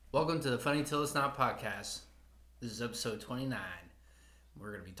Welcome to the Funny Till It's Not podcast. This is episode 29.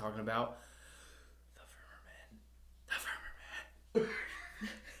 We're going to be talking about the firmament.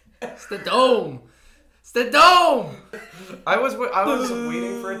 It's the dome. It's the dome. I was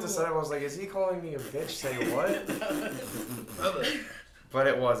waiting for it to set up. I was like, is he calling me a bitch? Say what? But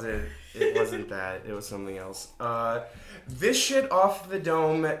it wasn't. It wasn't that. It was something else. This shit off the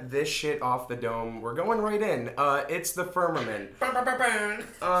dome. This shit off the dome. We're going right in. It's the firmament.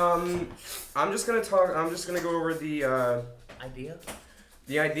 I'm just gonna go over the idea.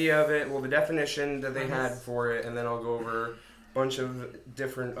 The idea of it. Well, the definition that they had for it, and then I'll go over a bunch of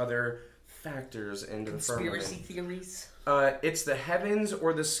different other factors into the firmament. Conspiracy theories. It's the heavens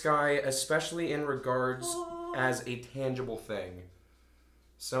or the sky, especially in regards as a tangible thing.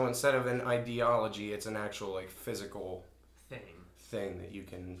 So instead of an ideology, it's an actual physical thing that you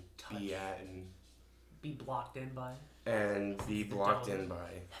can touch. Be at and be blocked in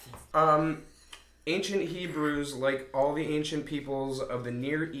by. Ancient Hebrews, like all the ancient peoples of the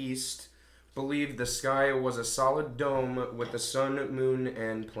Near East, believed the sky was a solid dome with the sun, moon,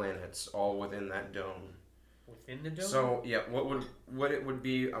 and planets all within that dome. Within the dome? So yeah, what it would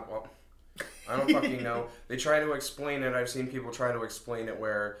be? Well, I don't fucking know. They try to explain it. I've seen people try to explain it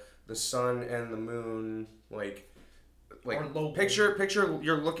where the sun and the moon, picture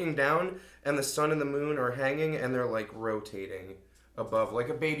you're looking down and the sun and the moon are hanging and they're rotating above, like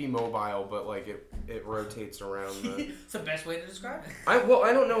a baby mobile, but it rotates around the... It's the best way to describe it. I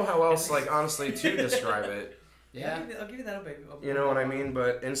don't know how else, honestly, to describe it. Yeah. I'll give you that, baby. You know what I mean?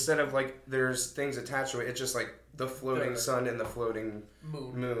 But instead of, there's things attached to it, it's just, the floating sun and the floating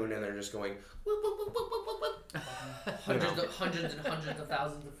moon, and they're just going... Hundreds and hundreds of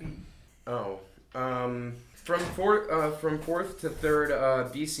thousands of feet. Oh. From 4th to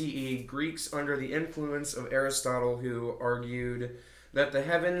 3rd BCE, Greeks under the influence of Aristotle, who argued that the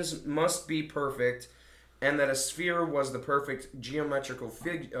heavens must be perfect and that a sphere was the perfect geometrical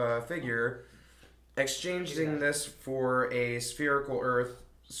figure, exchanging this for a spherical Earth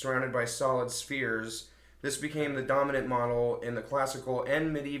surrounded by solid spheres. This became the dominant model in the classical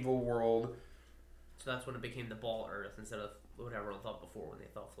and medieval world. So that's when it became the ball Earth instead of what everyone thought before when they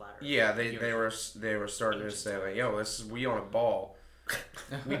thought flat Earth. Yeah, they were starting to say yo, we on a ball,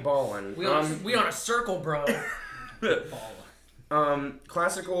 we ballin'. we on a circle, bro.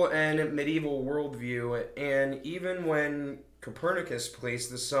 Classical and medieval worldview, and even when Copernicus placed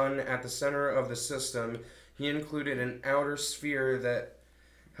the sun at the center of the system, he included an outer sphere that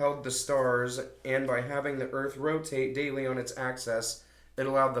held the stars, and by having the Earth rotate daily on its axis, it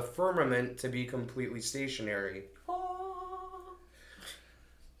allowed the firmament to be completely stationary.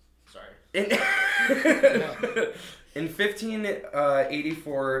 Sorry. In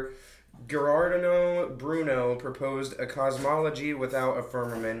 1584, Giordano Bruno proposed a cosmology without a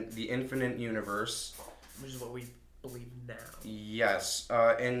firmament, the infinite universe. Which is what we believe now. Yes.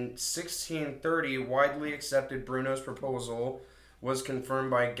 In 1630, widely accepted Bruno's proposal was confirmed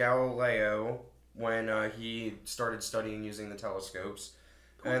by Galileo when he started studying using the telescopes.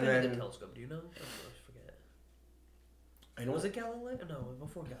 Who invented the telescope? Do you know? I forget. Was it Galileo? No,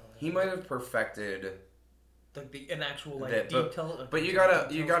 before Galileo. He might have perfected an actual deep telescope. But you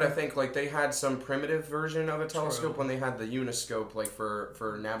gotta think they had some primitive version of a telescope when they had the uniscope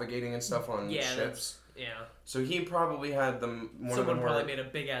for navigating and stuff on ships. Yeah. So he probably had Someone probably made a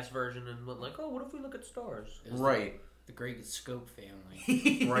big ass version and went what if we look at stars? Right. The Great Scope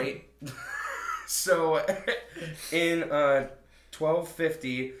family. Right. So in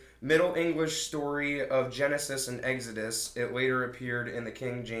 1250, Middle English story of Genesis and Exodus, it later appeared in the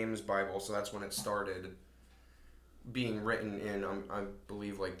King James Bible, so that's when it started being written in, I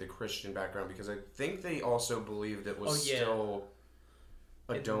believe, the Christian background, because I think they also believed it was still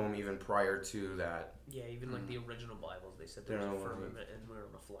a dome even prior to that. Yeah, even the original Bibles, they said there was a firmament and we're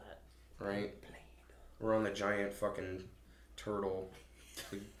on a flat. Right. We're on the giant fucking turtle.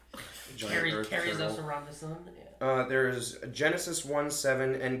 Carries us around the sun. Yeah. There's Genesis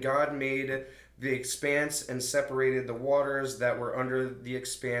 1:7, and God made the expanse and separated the waters that were under the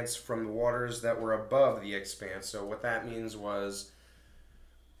expanse from the waters that were above the expanse. So what that means was,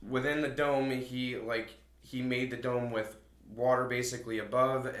 within the dome, he made the dome with water basically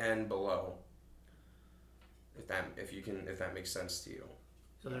above and below. If that makes sense to you.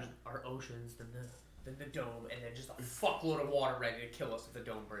 So there's our oceans, then the dome, and then just a fuckload of water ready to kill us if the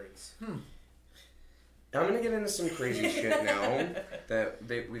dome breaks. I'm gonna get into some crazy shit now that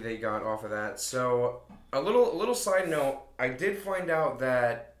they got off of that. So a little side note, I did find out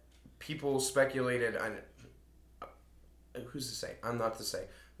that people speculated. Who's to say? I'm not to say.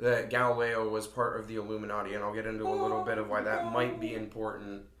 that Galileo was part of the Illuminati, and I'll get into a little bit of why that might be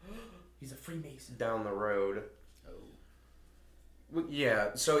important. He's a Freemason. Down the road. Oh. Well,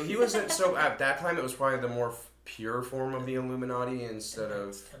 yeah, so he was so at that time it was probably the more pure form of the Illuminati instead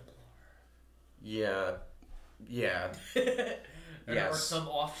of Templar. yeah. Or Yes. some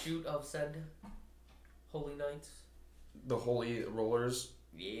offshoot of said Holy Knights. The Holy Rollers.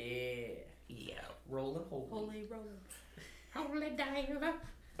 Yeah. Yeah. Rolling holy. Holy roller. Holy diver.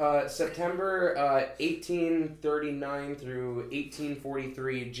 September 1839 through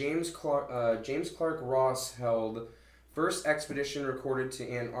 1843, James Clark Ross held first expedition recorded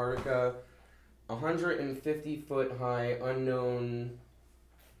to Antarctica, 150 foot high unknown.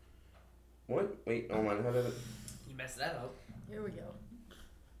 What? Wait, hold on. How did it? You messed that up. Here we go.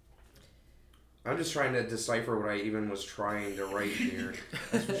 I'm just trying to decipher what I even was trying to write here.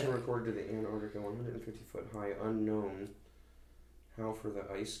 Expedition recorded to the Antarctica, 150 foot high unknown. How for the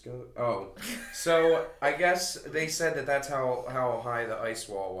ice go? Oh, so I guess they said that that's how high the ice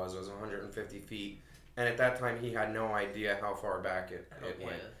wall was 150 feet, and at that time he had no idea how far back it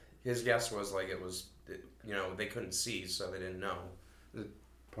went. His guess was like it was, they couldn't see, so they didn't know. It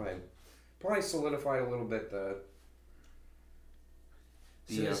probably solidified a little bit the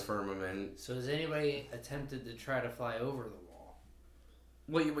firmament. So has anybody attempted to try to fly over the wall?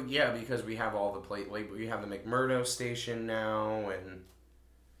 Well, yeah, because we have all the we have the McMurdo station now, and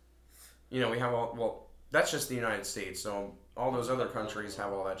we have all. Well, that's just the United States, so all those other countries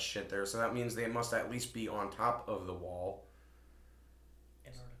have all that shit there. So that means they must at least be on top of the wall.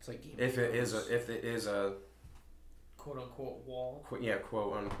 It's like Game If of it is a quote unquote wall.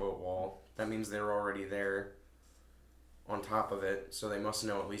 quote unquote wall, that means they're already there, on top of it. So they must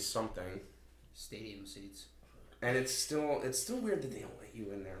know at least something. Stadium seats. And it's still weird that they don't let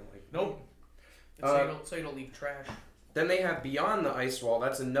you in there. Like Nope. So you don't leave trash. Then they have beyond the ice wall.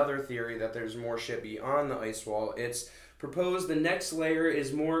 That's another theory that there's more shit beyond the ice wall. It's proposed the next layer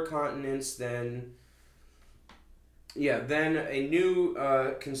is more continents than a new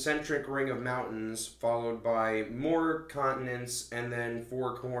concentric ring of mountains, followed by more continents, and then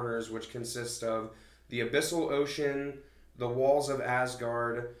four corners, which consist of the abyssal ocean, the walls of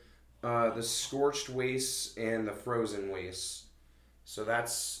Asgard, the scorched wastes, and the frozen wastes.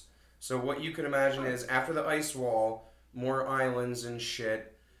 So what you can imagine is after the ice wall, more islands and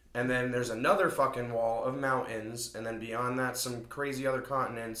shit, and then there's another fucking wall of mountains, and then beyond that some crazy other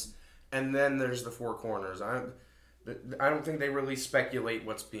continents, and then there's the four corners. I don't think they really speculate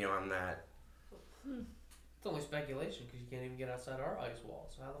what's beyond that. It's only speculation because you can't even get outside our ice wall.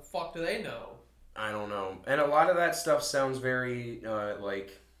 So how the fuck do they know? I don't know. And a lot of that stuff sounds very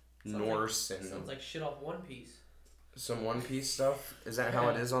Norse Sounds like shit off One Piece. some One Piece stuff. Is that how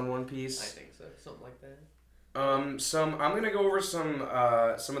it is on One Piece? I think so. Something like that. I'm gonna go over some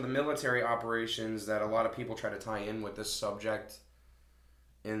of the military operations that a lot of people try to tie in with this subject.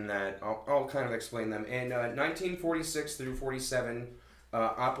 In that, I'll kind of explain them. In 1946 through 47,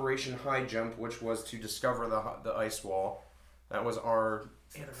 Operation High Jump, which was to discover the ice wall. That was our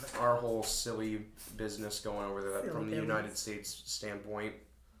whole silly business going over there from the United States standpoint.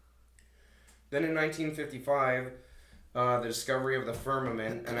 Then in 1955, the discovery of the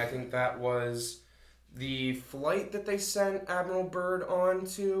firmament, and I think that was the flight that they sent Admiral Byrd on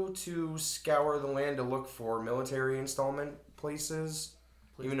to scour the land to look for military installment places.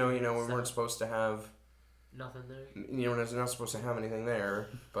 Even though, we weren't supposed to have... Nothing there? We're not supposed to have anything there,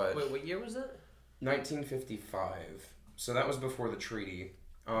 but... Wait, what year was that? 1955. So that was before the treaty.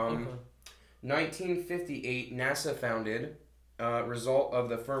 Okay. 1958, NASA founded. Result of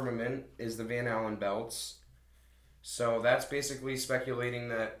the firmament is the Van Allen belts. So that's basically speculating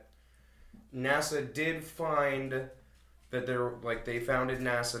that NASA did find that they founded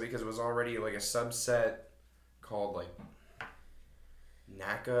NASA because it was already like a subset called like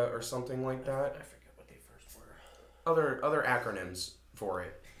NACA or something like that. I forget what they first were. Other acronyms for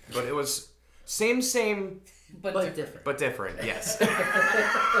it, but it was same, But different. but different. Yes.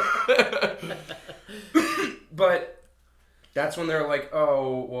 But that's when they're like,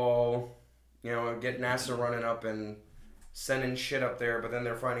 oh well, get NASA running up and sending shit up there, but then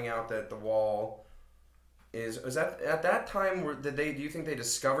they're finding out that the wall is that at that time do you think they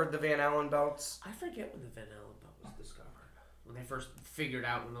discovered the Van Allen belts? I forget when the Van Allen belt was discovered. When they first figured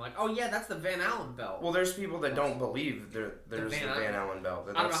out, and they're like, oh yeah, that's the Van Allen belt. Well, there's people that don't believe there's the Van Allen belt.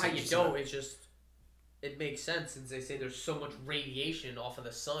 I don't know how you don't. It's just, it makes sense since they say there's so much radiation off of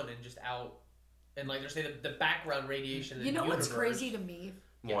the sun and just out, and like they say the background radiation. You know what's crazy to me?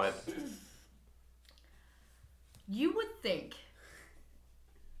 What? You would think.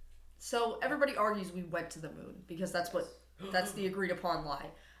 So everybody argues we went to the moon because that's the agreed upon lie.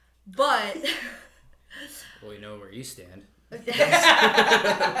 But Well, we know where you stand.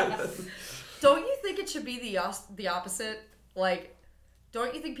 don't you think it should be the opposite? Like,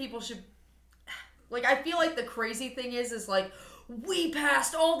 don't you think people should... Like, I feel like the crazy thing is like, we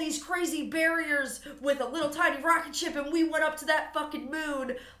passed all these crazy barriers with a little tiny rocket ship and we went up to that fucking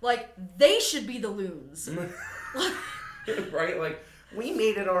moon. Like, they should be the loons. Right? Like, we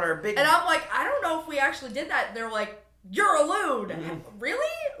made it on our big... And I'm like, I don't know if we actually did that. And they're like, you're a loon. Really?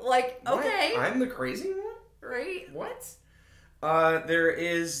 Like, okay. What? I'm the crazy one? Right? What? There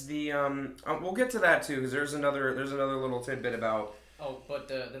is the we'll get to that too because there's another little tidbit about. Oh, but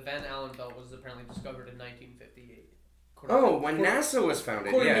the Van Allen belt was apparently discovered in 1958. When NASA was founded,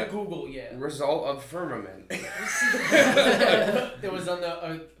 according yeah. to Google, yeah. Result of firmament. It was on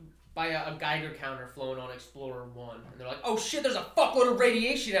the by a Geiger counter flown on Explorer 1, and they're like, "Oh shit, there's a fuckload of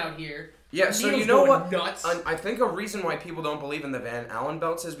radiation out here." Yeah, so Needle's you know going what? Nuts. I think a reason why people don't believe in the Van Allen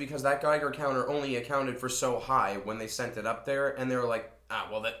belts is because that Geiger counter only accounted for so high when they sent it up there, and they were like,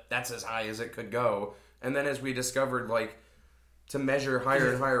 that's as high as it could go. And then as we discovered, like, to measure higher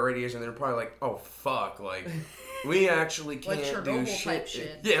and higher radiation, they're probably like, oh fuck, like, we actually can't Like do Chernobyl shit. type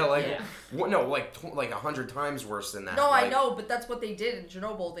shit. Yeah, like, Yeah. No, like 100 times worse than that. No, like, I know, but that's what they did in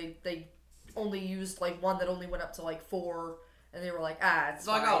Chernobyl. They only used, like, one that only went up to, like, 4, and they were like, it's It's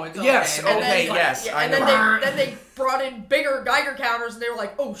like, fine. oh, it's Yes, okay. And then, okay, yes, I and know. then they brought in bigger Geiger counters, and they were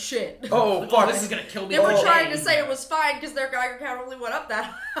like, oh shit. Oh, Oh, fuck. this is gonna kill me. They were all trying day. to say it was fine because their Geiger counter only went up that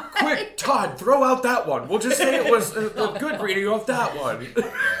high. Quick, Todd, throw out that one. We'll just say it was a good reading of that one.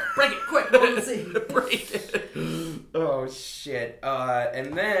 Break it quick. No one can see. Break it. Oh, shit.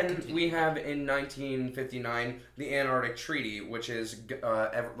 And then we have in 1959 the Antarctic Treaty, which is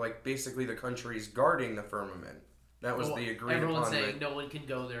basically the countries guarding the firmament. That was the agreed Everyone's upon. saying no one can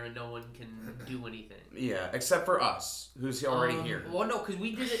go there and no one can do anything. Yeah, except for us, who's already here. Well, no, because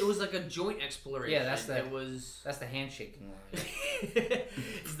we did it. It was like a joint exploration. Yeah, that's the- It was. That's the handshaking line.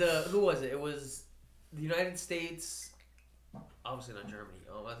 It's who was it? It was the United States. Obviously not Germany.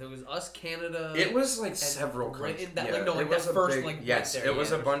 I think it was us, Canada. It was like several right countries. in that- yeah, like, no, like it was that a first, big, like, right yes, there, it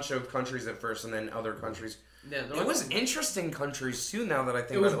was yeah. a bunch of countries at first, and then other countries. Yeah, they're It like- was interesting countries too. Now that I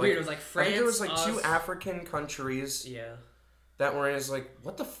think It was about weird. Like, It was like I France. think there was like us, 2 African countries Yeah. that were in. It's like,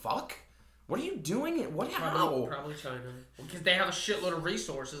 what the fuck? What are you doing? What? How? Probably China. Because they have a shitload of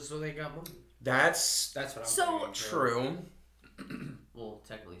resources, so they got money. That's That's what I'm So- thinking, true. Well,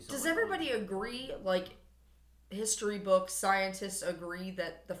 technically. Does everybody agree, like, history books, scientists agree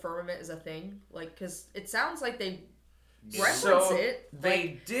that the firmament is a thing? Like, because it sounds like they reference So it.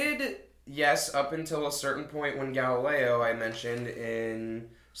 they did, yes, up until a certain point when Galileo, I mentioned, in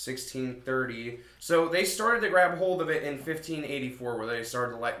 1630. So they started to grab hold of it in 1584, where they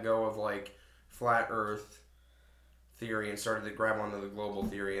started to let go of, like, flat Earth theory and started to grab onto the global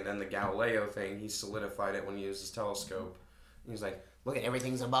theory. And then the Galileo thing, he solidified it when he used his telescope. He was like, look,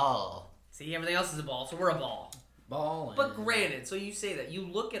 everything's a ball. See, everything else is a ball, so we're a ball. Ball. But granted, so you say that you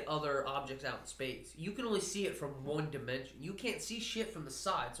look at other objects out in space, you can only see it from one dimension. You can't see shit from the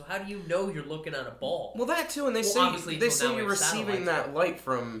side. So how do you know you're looking at a ball? Well, that too, and they obviously, say until now you're we have receiving satellites, that light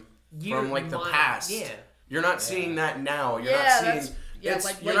from like the miles- past. Yeah. You're not seeing that now. You're Yeah, not that's- seeing. yeah, it's,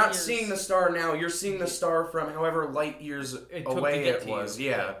 like you're light not years. seeing the star now. You're seeing the star from however light years It took to away get it to you. was.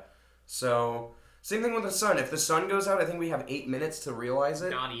 Yeah. So same thing with the sun. If the sun goes out, I think we have 8 minutes to realize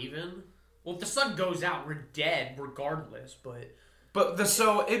it. Not even. Well, if the sun goes out, we're dead regardless. But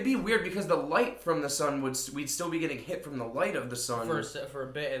So it'd be weird because the light from the sun we'd still be getting hit from the light of the sun. for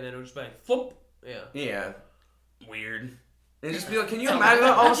a bit, and then it would just be like, flip. Yeah. Yeah. Weird. And just be like, can you imagine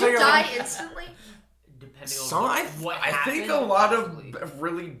that all of a Would sudden you you're die like, Depending instantly? Some, on I think a happened, lot possibly. of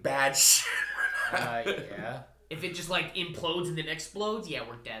really bad shit. Yeah. If it just like implodes and then explodes, yeah,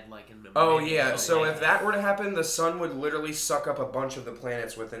 we're dead. Like in the Oh minute. yeah, so yeah. if that were to happen, the sun would literally suck up a bunch of the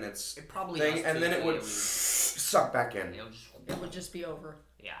planets within its it probably thing, has and to, then it yeah, would we- suck back in. it'll just- It would just be over.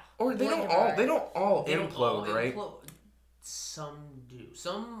 yeah. Or they Blink don't of an all eye. they don't all They don't all implode, right? implode. Some do.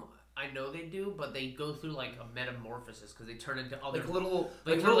 Some I know they do, but they go through like a metamorphosis because they turn into other Like little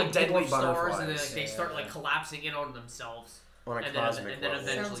like little like deadly dwarf stars, and then butterflies like, they start like Yeah. collapsing in on themselves. on a and then- cosmic and then level.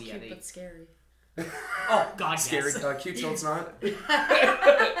 eventually- Sounds yeah, cute they- but scary. Oh God, Scary, yes. cute till it's not.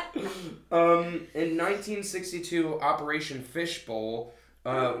 In 1962, Operation Fishbowl,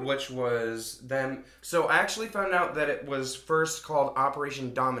 which was them. So I actually found out that it was first called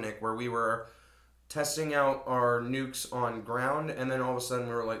Operation Dominic, where we were testing out our nukes on ground, and then all of a sudden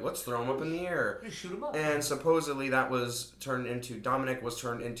we were like, let's throw them up in the air. Just shoot 'em up. And supposedly that was turned into Dominic was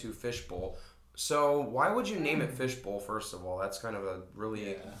turned into Fishbowl. So why would you name it Fishbowl? First of all, that's kind of a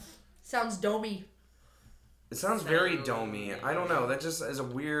really Yeah. Sounds domey. It sounds very domey. I don't know. That just is a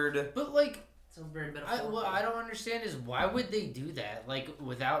weird. But like, Sounds very metaphorical. what I don't understand is why would they do that? Like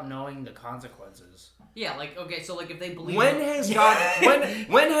without knowing the consequences. Yeah, like okay, so like if they believe When has God?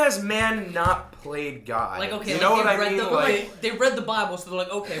 When has man not played God? like okay, you like know what they I read mean? the, Like, they read the Bible, so they're like,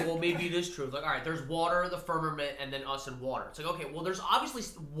 okay, well maybe it is true. Like, all right, there's water, the firmament, and then us and water. It's like, okay, well there's obviously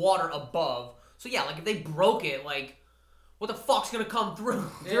water above. So yeah, like if they broke it, like what the fuck's gonna come through?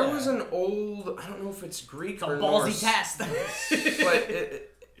 there was an old. I don't know if it's Greek It's a or ballsy Norse, test. but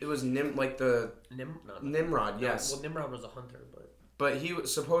it was like the Nimrod. Yes, Well, Nimrod was a hunter, but he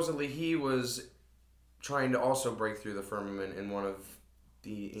supposedly he was trying to also break through the firmament in one of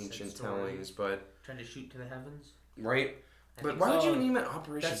the ancient story. tellings, but trying to shoot to the heavens. right. I But think why would so. you name it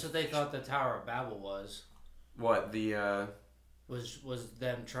Operation? That's what they thought the Tower of Babel was. What the Was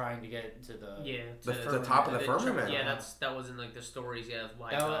them trying to get to the Yeah, the, to- the top of the the- firmament? Yeah, that was in like the stories. Yeah, of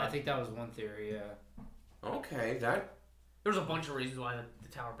why That was, God. I think that was one theory. Yeah. Okay, that There's a bunch of reasons why the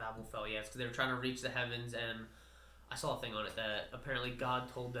Tower of Babel fell. Yeah, it's because they were trying to reach the heavens, and I saw a thing on it that apparently God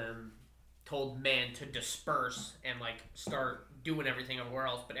told man to disperse and like start doing everything everywhere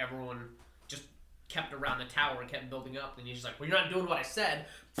else, but everyone just kept around the tower and kept building up, and he's just like, "Well, you're not doing what I said."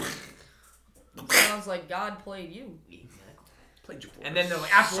 Sounds like God played you. Exactly. played you for And then they're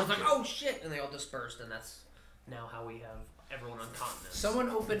like afterwards, like, "Oh shit," and they all dispersed, and that's now how we have everyone on continents. Someone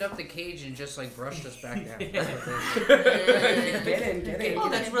opened up the cage and just like brushed us back down. get in. Oh,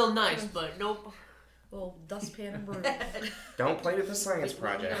 that's real nice, but nope. Little dustpan and broom. Don't play with the science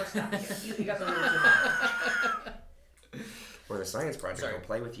project. You got the rules in mind. Or the science project Sorry. will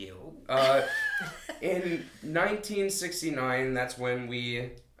play with you. In 1969, that's when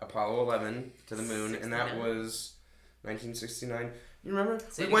we Apollo 11 to the moon, and that 69. was 1969. You remember?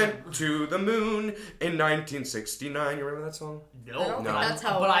 Say We it again. went to the moon in 1969. You remember that song? No, I don't think that's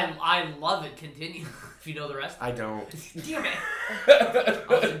how but I- I love it. Continue if you know the rest. I don't. Damn it! I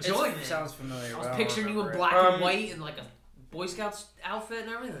was enjoying it. Sounds familiar. I but was don't picturing you in remember it. black Um, and white and like a Boy Scouts outfit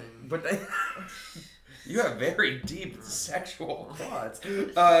and everything. But you have very deep sexual thoughts.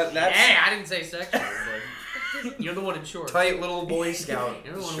 That's Hey, I didn't say sexual, but you're the one in shorts. tight little Boy Scout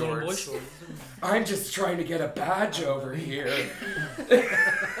You're the one in boy shorts. shorts. I'm just trying to get a badge over here.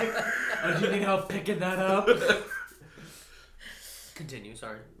 Oh, do you need help picking that up? Continue.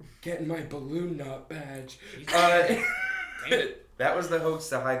 Sorry. Getting my balloon knot badge. Damn. That was the hoax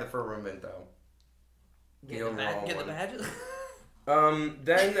to hide the firmament, though. Get The the, overall get the one. badges.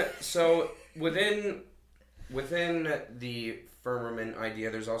 Then so within the firmament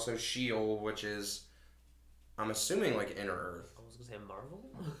idea, there's also Sheol, which is, I'm assuming, like inner Earth. I was gonna say Marvel.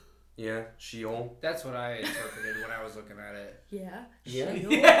 Yeah, Sheol. That's what I interpreted when I was looking at it. Yeah. Yeah.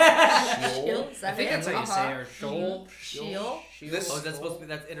 Shield. Sheol. Is that I think it? that's how you say it. Or Shield. Sheol. Shield. This- Oh, is that supposed to be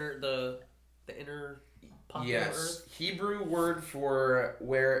that's inner the inner pocket of Yes. Earth? Hebrew word for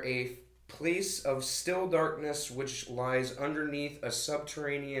where a place of still darkness which lies underneath a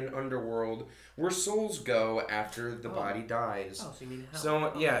subterranean underworld where souls go after the Oh. body dies. Oh, so you mean hell?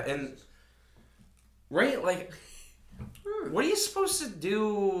 So, yeah, and right, like, what are you supposed to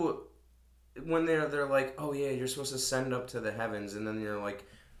do when they're like, oh yeah, you're supposed to send up to the heavens, and then you're like,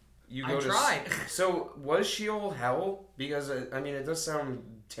 you go I to. tried. So was Sheol hell? Because it does sound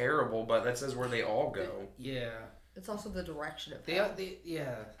terrible, but that says where they all go. Yeah. It's also the direction of They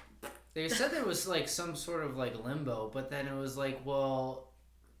yeah. They said there was like some sort of like limbo, but then it was like, well,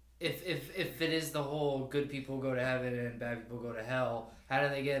 if it is the whole good people go to heaven and bad people go to hell, how do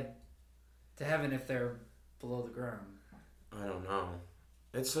they get to heaven if they're below the ground? I don't know.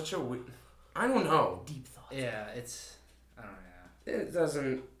 It's such a I don't know. Deep thoughts. Yeah, it's I don't know. It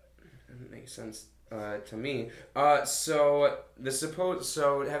doesn't make sense to me. So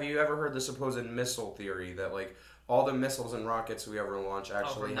have you ever heard the supposed missile theory that like all the missiles and rockets we ever launch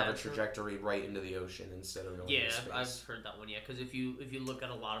actually from have a that, sure. trajectory right into the ocean instead of going Yeah, into space? I've heard that one. Yeah, because if you look at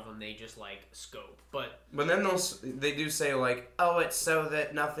a lot of them, they just like scope. But But then they do say like, oh, it's so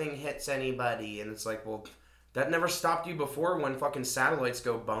that nothing hits anybody, and it's like, well, that never stopped you before when fucking satellites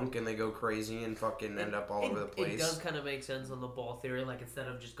go bunk and they go crazy and fucking end up all over the place. It does kind of make sense on the ball theory. Like instead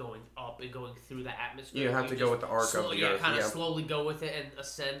of just going up and going through the atmosphere, You have to go just with the arc of the Earth, kind of yeah. slowly go with it and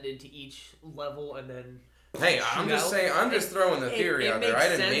ascend into each level, and then. Hey, I'm just saying. I'm just throwing the theory it out there. makes I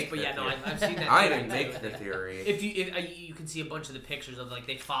didn't sense, make but the yeah, no, theory. I've seen that. I theory didn't too. make the theory. If you can see a bunch of the pictures of like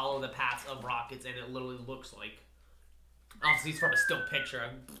they follow the paths of rockets, and it literally looks like. Obviously, it's from a still picture.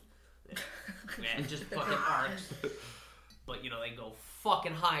 Yeah, it just fucking arcs. But they go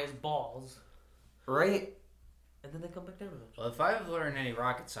fucking high as balls. Right? and then they come back down eventually. Well, if I've learned any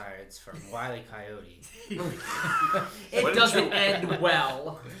rocket science from Wile E. Coyote, It doesn't end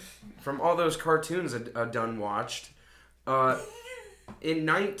well. From all those cartoons I done watched, in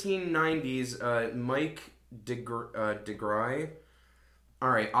 1990s, Mike DeGruy. All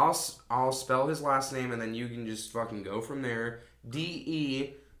right, I'll spell his last name and then you can just fucking go from there.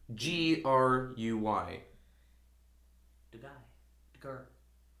 DeGruy. DeGur.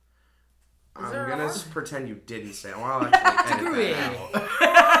 I'm there a gonna R? pretend you didn't say it. Well, I'll actually edit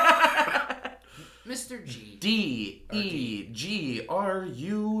that out. Mr. G. DeGruy.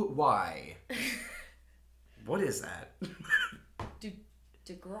 What is that?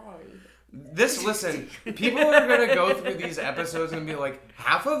 DeGruy. Listen, people are gonna go through these episodes and be like,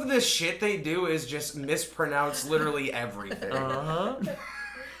 half of the shit they do is just mispronounce literally everything.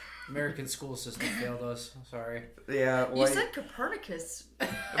 American school system failed us. Sorry. Yeah, You like, said Copernicus.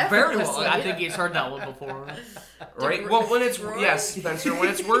 Very well. Effortlessly, I yeah. think he's heard that one before. right? Well, when it's DeGruy? yes, Spencer, when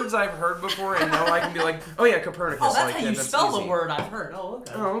it's words I've heard before, and now I can be like, oh yeah, Copernicus. Oh, that's like, how yeah, you that's spell the easy. word I've heard. Oh,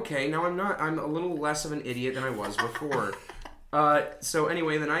 okay. Oh, okay. Now I'm a little less of an idiot than I was before. So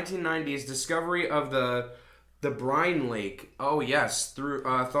anyway, the 1990s discovery of the brine lake. Oh yes, through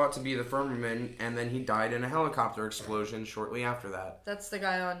thought to be the firmament, and then he died in a helicopter explosion shortly after that. That's the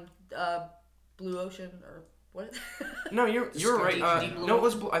guy on Blue Ocean or what? No, you're right. Deep Blue No, it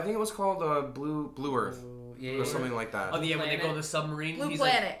was I think it was called Blue Earth Yeah, or something like that. Oh, yeah, when they go Planet. to the submarine. Blue he's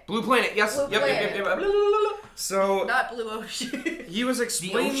Planet. Blue Planet. Yes. Blue Yep. Planet. So Not Blue Ocean. he was Like, the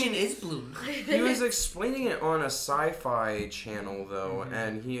explaining. ocean is blue. He was explaining it on a sci-fi channel though,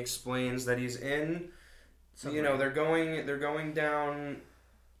 and he explains that he's in. You know, they're going down.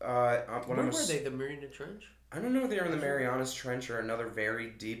 Where were they? The Mariana Trench? I don't know if they were in the Marianas Trench or another very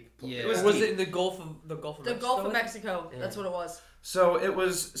deep. Yeah. It Or was was deep. it in the Gulf of The Mexico? Gulf of Mexico. Yeah. That's what it was. So it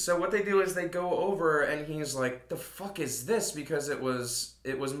was. So what they do is they go over, and he's like, "The fuck is this?" Because it was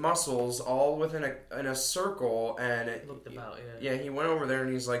mussels all within a circle, and it Looked about, yeah. Yeah, he went over there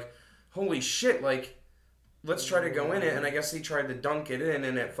and he's like, "Holy shit! Like, let's try to go in it." And I guess he tried to dunk it in,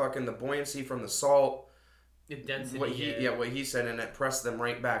 and it fucking the buoyancy from the salt. The density. What he said, and it pressed them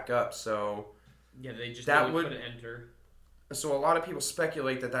right back up. So They just That really would- couldn't enter. a lot of people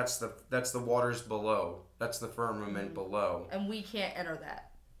speculate that that's the waters below. That's the firmament below. And we can't enter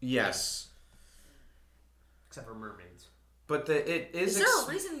that. Yes, Except for mermaids. but it is. Is there a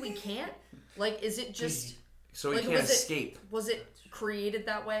reason we can't? Like, is it just... so he like, can't was it- escape. Was it created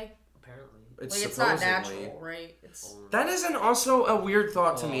that way? Apparently. It's Like, it's not supposedly. natural, right? It's... That is also a weird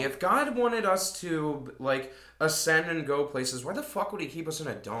thought to me. Oh. If God wanted us to like ascend and go places, why the fuck would He keep us in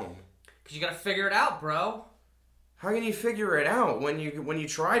a dome? Because you gotta figure it out, bro. How can you figure it out? When you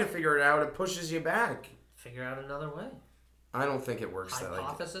try to figure it out, it pushes you back. Figure out another way. I don't think it works that like.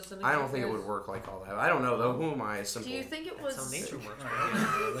 Hypothesis and I don't think it would work like all that. I don't know though. Who am I? Do Simple. you think it That's how was... nature works.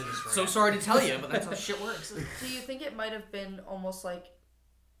 Religious So rant. sorry to tell you, but that's how shit works. Do you think it might have been almost like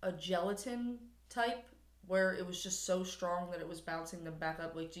a gelatin type, where it was just so strong that it was bouncing them back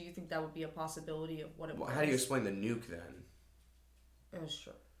up? Like, do you think that would be a possibility of what it Well, was? how do you explain the nuke then? It was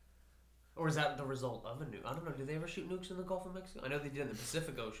true. Or is that the result of a nuke? I don't know. Do they ever shoot nukes in the Gulf of Mexico? I know they did in the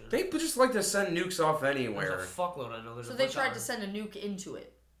Pacific Ocean. They just like to send nukes off There's anywhere a fuckload. I know. There's So a they bunch tried of- to send a nuke into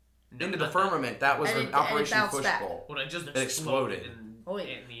it. No, into the not that. firmament. That was And the it Operation bounced back. Pushbowl. Well, it just exploded. exploded. In, Oh, yeah.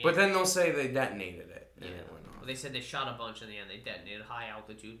 in the But air. then they'll say they detonated it. And Yeah. it went off. Well, they said they shot a bunch in the end. They detonated high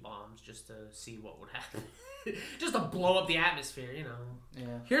altitude bombs just to see what would happen. Just to blow up the atmosphere, you know.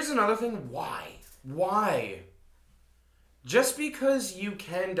 Yeah. Here's another thing. Why? Why? Just because you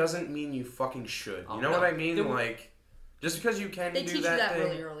can doesn't mean you fucking should. Oh, You know no. what I mean? They- Like, just because you can They do teach that you that thing.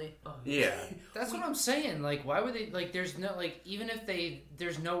 really early. Oh, Yeah. That's what I'm saying. Like, why would they? Like, there's no like, even if they,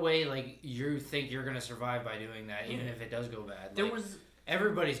 there's no way like you think you're gonna survive by doing that, even if it does go bad. There Like, was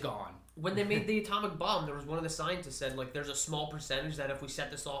everybody's gone. when they made the atomic bomb, there was one of the scientists said like there's a small percentage that if we set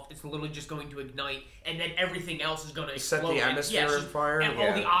this off, it's literally just going to ignite, and then everything else is going to Set explode. the and- atmosphere yeah, on fire? and Yeah.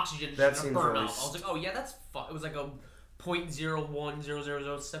 all the oxygen is That going to seems burn really off. I was like, oh yeah, that's it was like a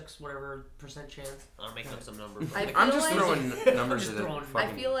 0.010006 whatever percent chance. I'm making up some number. but I like, I'm feel just like- throwing numbers Just at it. throwing- I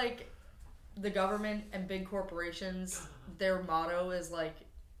Fucking- feel like the government and big corporations, their motto is like,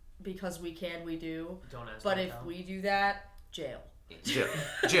 because we can, we do. don't ask. But don't if tell. we do that, jail. Jail.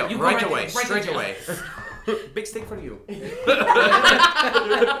 Jail. You go Right right away. to- right to Straight jail. away. Big steak for you.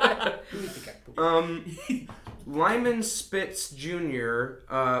 Lyman Spitz Jr.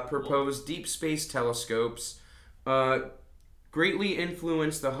 Proposed deep space telescopes, greatly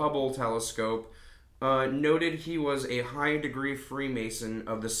influenced the Hubble telescope, noted he was a high degree Freemason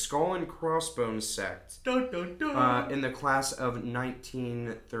of the Skull and Crossbones sect in the class of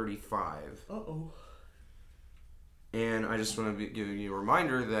 1935. Uh-oh. And I just want to give you a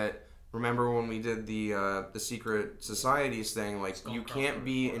reminder that remember when we did the secret societies thing, like you can't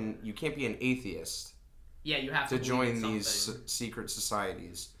be an atheist Yeah, you have to to join believe in these something. secret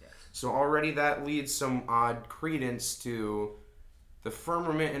societies. Yes. So already that leads some odd credence to the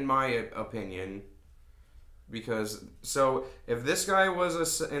firmament, in my opinion. Because so if this guy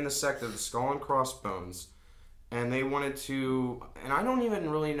was in the sect of the Skull and Crossbones, and they wanted to, and I don't even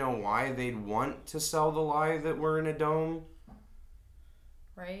really know why they'd want to sell the lie that we're in a dome.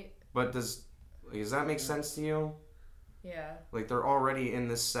 Right? But does that make sense to you? Yeah. Like they're already in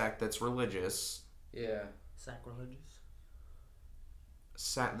this sect that's religious. Yeah. Sacrilegious.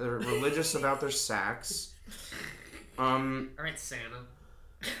 They're religious about their sacks. Alright, Santa.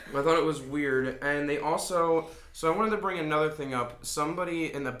 I thought it was weird, and they also. So I wanted to bring another thing up.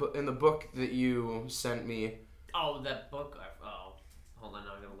 Somebody in the book that you sent me. Oh, that book. Hold on,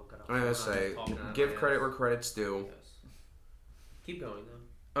 now I gotta look it up. I'm gonna say, give credit where credit's due. Yes. Keep going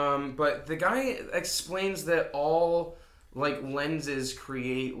then. But the guy explains that all like lenses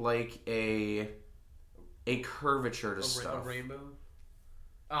create like a curvature to stuff. A rainbow.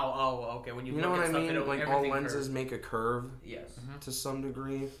 Oh, okay. When you You know look what at I stuff, mean? it'll- Like all everything lenses curves. make a curve Yes, to some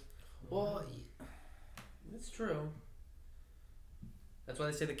degree. Well, it's true. That's why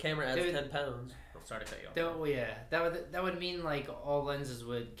they say the camera adds Dude. 10 pounds. Oh, sorry to cut you off. that would mean like all lenses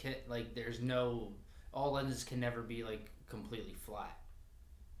all lenses can never be like completely flat.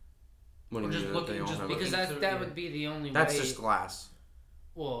 What do Or you just mean? looking- They all just have looking- a- Because So, that yeah. would be the only That's way. just glass.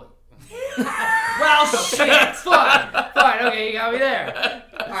 Well, Well, shit! fine. Okay, you got me there.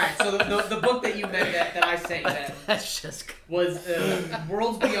 Alright, so the book that you meant that I sent that That's just. was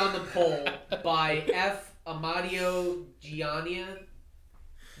Worlds Beyond the Pole by F. Amadio Gianni.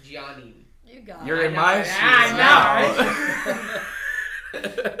 You got You're it. in my shoes now.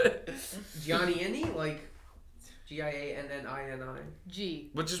 Gianni, like Giannini. G.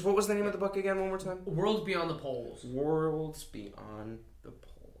 What was the name of the book again? One more time. Worlds Beyond the Poles. Worlds Beyond the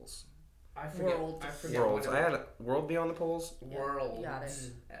Poles. I forget. Worlds. I forget Worlds. what I it had a World Beyond the Poles. Yeah, Worlds. you got it. S.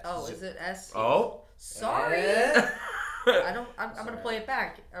 Oh, is it S? Oh. Sorry. Eh? I'm gonna play it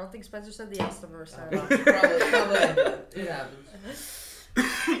back. I don't think Spencer said the S the first time. Probably. It happens.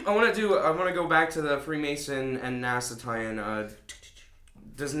 I want to go back to the Freemason and NASA tie-in.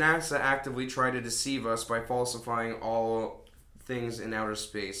 Does NASA actively try to deceive us by falsifying all things in outer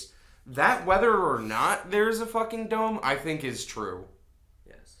space? That, whether or not there's a fucking dome, I think is true.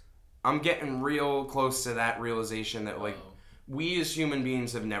 Yes. I'm getting real close to that realization that, like, we as human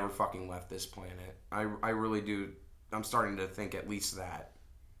beings have never fucking left this planet. I really do. I'm starting to think at least that.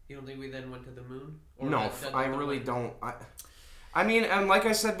 You don't think we then went to the moon? No, I really don't. I mean, and like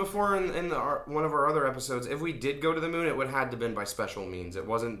I said before in one of our other episodes, if we did go to the moon, it would have had to been by special means. It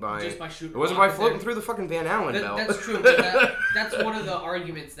wasn't by Just by shooting. It wasn't by rockets floating in. through the fucking Van Allen belt. That's true. But that's one of the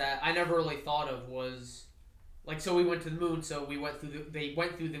arguments that I never really thought of was, like, so we went to the moon, so they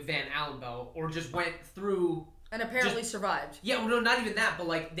went through the Van Allen belt, or just went through. And apparently survived. Yeah, well, no, not even that, but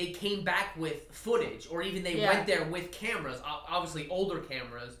like they came back with footage, or even they went there with cameras, obviously older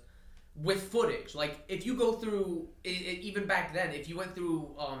cameras, with footage. Like if you go through, even back then, if you went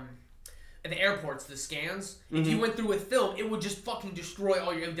through at the airports, the scans, if you went through with film, it would just fucking destroy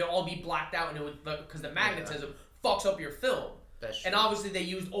all your. They'd all be blacked out, and it would because the magnetism fucks up your film. That's and obviously they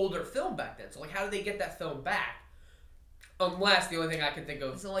used older film back then. So like, how did they get that film back? Unless the only thing I can think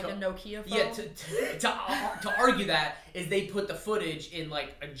of Is it like a Nokia phone? yeah, to argue that is they put the footage in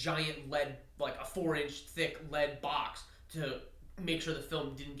like a giant lead, like a 4-inch thick lead box to make sure the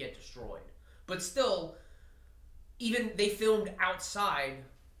film didn't get destroyed. But still, even they filmed outside.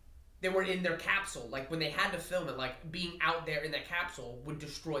 They were in their capsule. Like when they had to film it, like being out there in that capsule would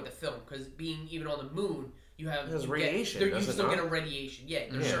destroy the film because being even on the moon, you have There's you radiation, Get, you does it still not? get a radiation. Yeah,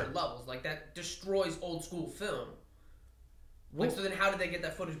 there's certain levels like that destroys old school film. Like, so then how did they get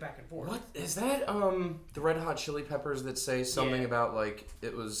that footage back and forth? What is that? The Red Hot Chili Peppers that say something about like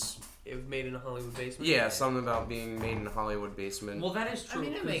it was. It was made in a Hollywood basement? Yeah, something about being made in a Hollywood basement. Well, that is I true.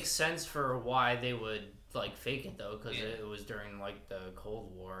 mean, it 'cause- makes sense for why they would like fake it though, because Yeah. it was during like the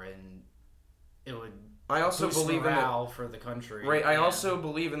Cold War, and it would I also boost believe in the morale for the country. right. I Yeah. also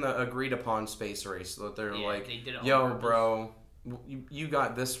believe in the agreed upon space race that they're Yeah, like, they did it on yo, purpose. bro, you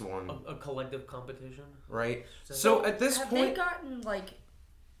got this one, a collective competition. right? So at this Have point, they gotten like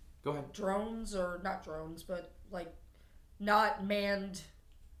go ahead. drones or not drones, but like not manned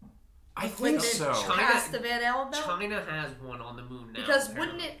I think equipment so. China- past the Van Allen belt? China has one on the moon now. Because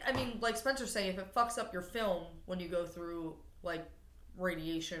apparently. wouldn't it? I mean, like Spencer's saying, if it fucks up your film when you go through like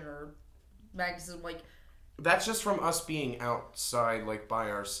radiation or magnetism, like That's just from us being outside, like, by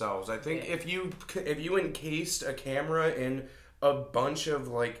ourselves. I think Yeah. if you encased a camera in a bunch of,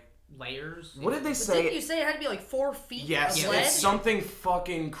 like... Layers. What did they But say? didn't you say it had to be like 4 feet Yes, of lead? it's something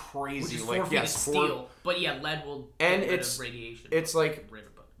fucking Which crazy. is 4 Like, feet yes, of steel. But yeah, lead will And get rid it's- of radiation. it's like-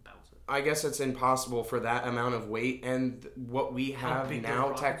 bounce it. I guess it's impossible for that amount of weight, and what we How have big now,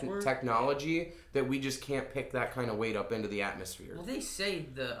 those rockets were? technology, that we just can't pick that kind of weight up into the atmosphere. Well, they say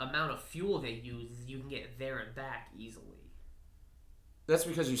the amount of fuel they use, you can get there and back easily. That's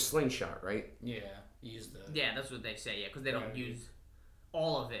because you slingshot, right? Yeah, use the. Yeah, that's what they say. Yeah, because they don't Gravity. use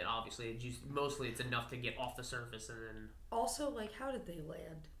all of it. Obviously, it's just, mostly it's enough to get off the surface and then. Also, like, how did they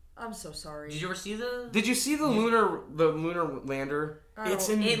land? I'm so sorry. Did you ever see the? Did you see the lunar lander? I It's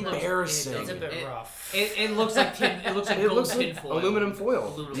don't- It looks- embarrassing. It's a bit It- rough. It looks like tin. It looks like It gold looks like tin foil. aluminum foil.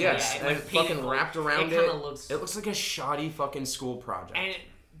 Aluminum Yes, yeah, and like fucking painted gold. wrapped around It it. kind of looks. It looks like a shoddy fucking school project. And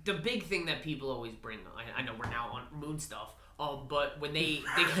the big thing that people always bring, I know we're now on moon stuff, but when they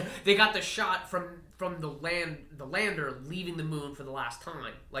got the shot from the lander leaving the moon for the last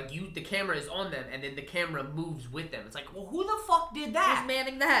time, like the camera is on them, and then the camera moves with them. It's like, well, who the fuck did Who's that?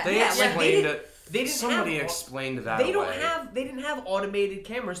 manning that? They yeah, like, explained they it. They didn't Somebody have, explained that. They don't away. have. They didn't have automated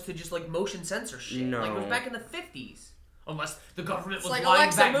cameras to just like motion sensor shit. No. Like it was back in the 50s. Unless the government It's was like, lying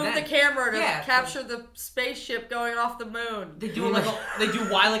Alexa, back move then. the camera to Yeah. capture the spaceship going off the moon. They do like they do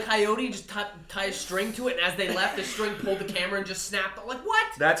Wile E. Coyote, just tie a string to it, and as they left, the string pulled the camera and just snapped. Like what?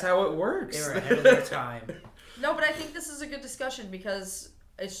 That's how it works. They were ahead of their time. No, but I think this is a good discussion because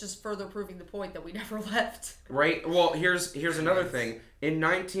it's just further proving the point that we never left. Right. Well, here's another thing. In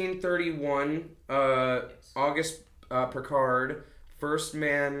 1931, Auguste Piccard, first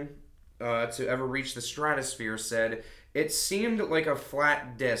man to ever reach the stratosphere, said it seemed like a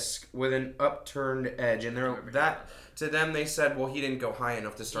flat disc with an upturned edge, and to them they said, well, he didn't go high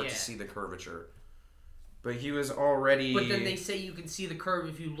enough to start to Yeah. see the curvature, but he was already. But then they say you can see the curve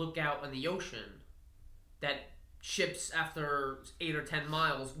if you look out in the ocean. That ships after 8 or 10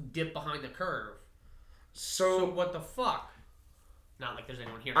 miles dip behind the curve. So what the fuck? Not like there's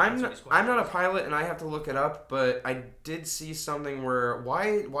anyone here. To answer these I'm not a questions. pilot, and I have to look it up. But I did see something where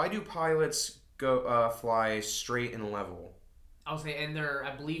why do pilots go fly straight and level? I'll say, and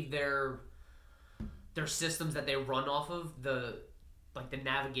I believe their systems that they run off of, the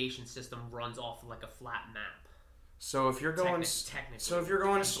navigation system runs off of like a flat map. So if you're going Technically. so if you're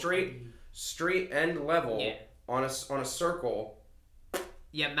going straight and level Yeah. on a circle,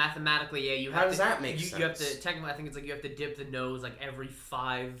 Yeah, mathematically, yeah. You How have does to, that make You have sense? to technically, I think it's like you have to dip the nose like every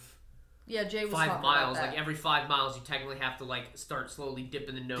 5 Yeah, Jay was 5 talking miles. about that. Like every 5 miles, you technically have to like start slowly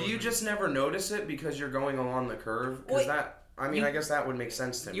dipping the nose. do you just never notice it because you're going along the curve? Because Well, I guess that would make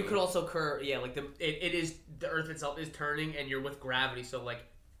sense to me. You could also curve, yeah. Like it is the Earth itself is turning, and you're with gravity, so like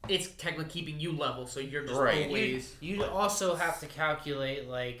it's technically keeping you level. So you're just Right. always. You'd also have to calculate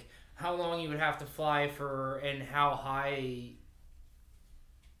like how long you would have to fly for and how high.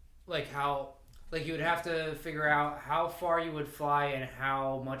 You would have to figure out how far you would fly and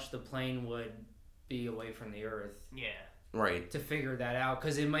how much the plane would be away from the Earth Yeah. right. to figure that out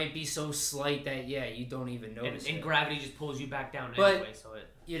because it might be so slight that you don't even notice And it. gravity just pulls you back down But- anyway, so it.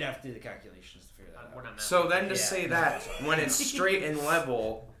 You'd have to do the calculations to figure that out. We're not So then to Yeah. say that when it's straight and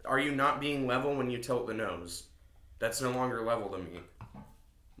level, are you not being level when you tilt the nose? That's no longer level to me.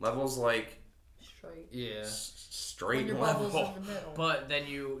 Level's like Straight. Yeah. straight When your level bubble's in the middle. But then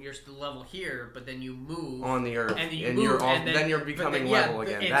you're still level here, but then you move. on the earth, and then you and move, you're and then you're but becoming yeah, level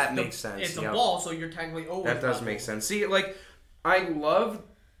again. it's That the- makes sense. It's a yeah. ball, so you're technically always. That does level. make sense. See, like, I love.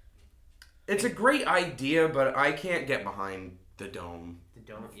 It's a great idea, but I can't get behind the dome. The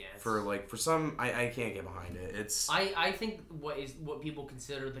dome, yeah. it's- For some, I can't get behind it. It's I think what people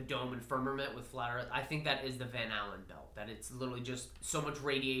consider the dome and firmament with flat Earth, I think that is the Van Allen belt. That it's literally just so much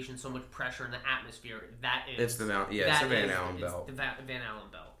radiation, so much pressure in the atmosphere. That is. it's the Van Allen belt. The Van Allen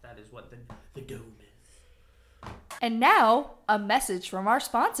belt. That is what the dome is. And now, a message from our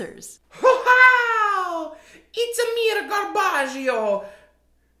sponsors. Wow! It's Amir Garbaggio,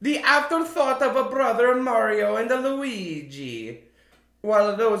 the afterthought of a brother Mario and a Luigi.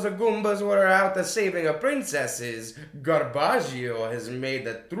 While those Goombas were out saving a princesses, Garbaggio has made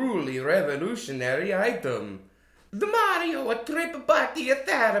a truly revolutionary item. The Mario, a trip buddy, a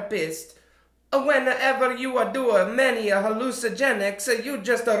therapist. Whenever you are doing many hallucinogenics, you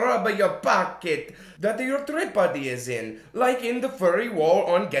just rub your pocket that your trip buddy is in, like in the furry wall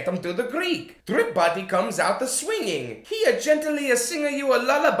on Get 'em to the Greek. Trip buddy comes out swinging. He gently sing you a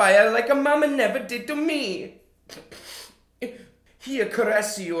lullaby like a mama never did to me. He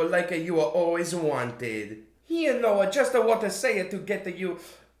caress you like you are always wanted. He know just what to say to get you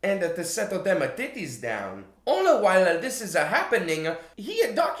and to settle them titties down. All the while this is happening, he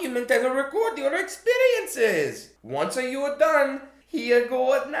document and record your experiences. Once you are done, he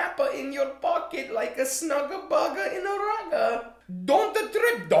go a napper in your pocket like a snugger bugger in a rugger. Don't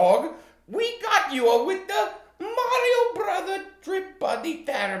trip, dog. We got you with the Mario Brother Trip Buddy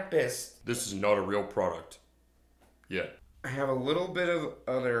Therapist. This is not a real product. Yet. I have a little bit of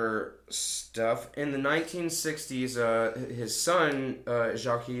other stuff. In the 1960s, his son,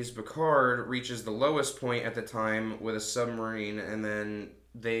 Jacques Picard, reaches the lowest point at the time with a submarine, and then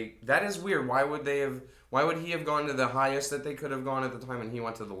that is weird. Why would he have gone to the highest that they could have gone at the time, and he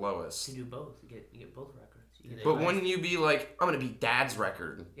went to the lowest? You do both. You get both records. But wouldn't you be like, I'm gonna beat Dad's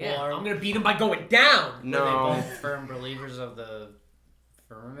record? Yeah, Well, I'm gonna beat him by going down. Were No, they both firm believers of the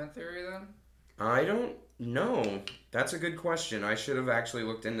firmament theory then? I don't know. That's a good question. I should have actually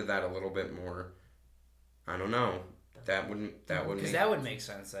looked into that a little bit more. I don't know. That wouldn't Because that would make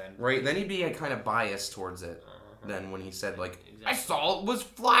sense then. right. Then he'd be kind of biased towards it. Then when he said like, I Exactly. saw it was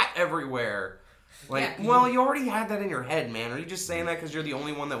flat everywhere. Like, Yeah. well, you already had that in your head, man. Are you just saying that because you're the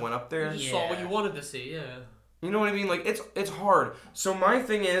only one that went up there? You just Yeah. saw what you wanted to see. Yeah. You know what I mean? Like, it's hard. So my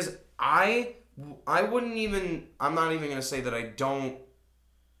thing is, I wouldn't even. I'm not even gonna say that I don't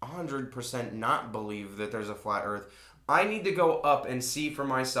 100% not believe that there's a flat Earth. I need to go up and see for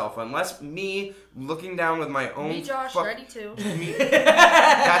myself. Unless me looking down with my own. Me, Josh, ready to.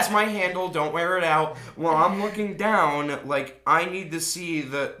 That's my handle. Don't wear it out. While I'm looking down, like I need to see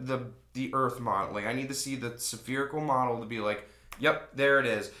the Earth model. Like I need to see the spherical model to be like, yep, there it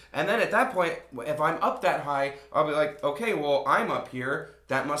is. And then at that point, if I'm up that high, I'll be like, okay, well I'm up here.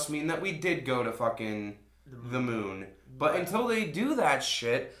 That must mean that we did go to fucking the moon. But until they do that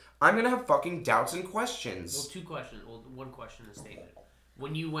shit, I'm gonna have fucking doubts and questions. Well, two questions. Well, one question is statement.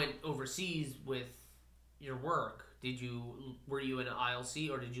 When you went overseas with your work, were you in an aisle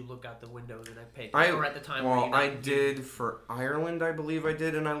seat or did you look out the window and I paid? Or at the time, were you not- I did for Ireland, I believe I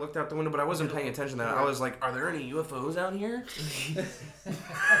did, and I looked out the window, but I wasn't paying attention to that. I was like, are there any UFOs out here?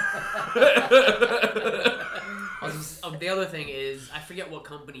 The other thing is, I forget what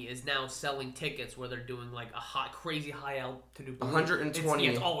company is now selling tickets where they're doing like a crazy high altitude balloon. 120.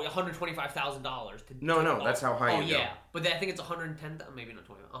 It's $125,000 to. No, that's how high Oh you go. yeah, but I think it's maybe not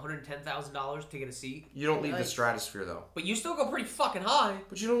 $110,000 to get a seat. You don't leave the Nice. stratosphere, though. But you still go pretty fucking high.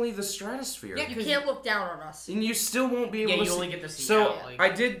 But you don't leave the stratosphere. Yeah, You can't look down on us. And you still won't be able Yeah, to you see. only get to see So out, like- I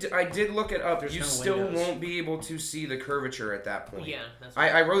did look it up. There's You no still windows. won't be able to see the curvature at that point. Yeah, that's.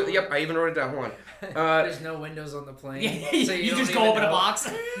 I wrote. Yep, I even wrote it down. Hold on. There's no windows on the plane. Yeah, so you don't just even go up in a know. box.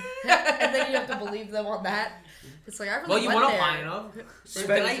 And then you have to believe them on that. It's like I really Well, you went went up there. high enough. Did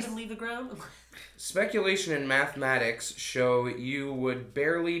I even leave the ground? Speculation and mathematics show you would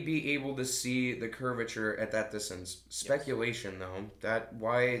barely be able to see the curvature at that distance. Speculation, though.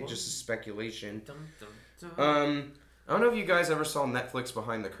 Why just a speculation? Dum, dum, dum. I don't know if you guys ever saw Netflix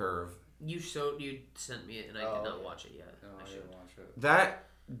Behind the Curve. You sent me it and I did not watch it yet. No, I didn't watch it. That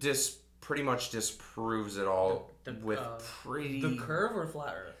pretty much disproves it all The- with pretty. The curve or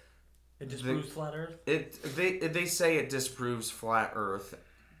flat Earth? It just proves flat Earth. They say it disproves flat Earth.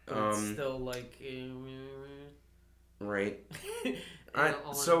 But it's still like. Right.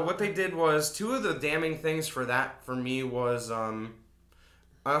 I'll So learn what about they that. did was two of the damning things for me was I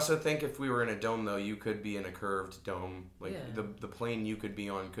also think if we were in a dome though, you could be in a curved dome. Like Yeah. the plane you could be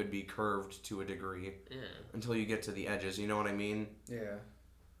on could be curved to a degree Yeah. until you get to the edges. You know what I mean? Yeah.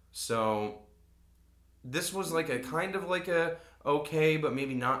 So this was like a kind of like a okay but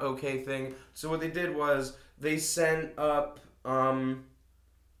maybe not okay thing. So what they did was they sent up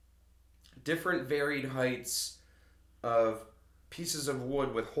different varied heights of pieces of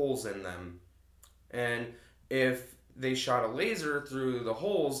wood with holes in them. And if they shot a laser through the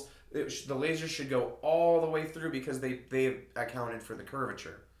holes, the laser should go all the way through because they accounted for the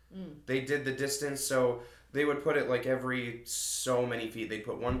curvature. They did the distance, so they would put it like every so many feet. They'd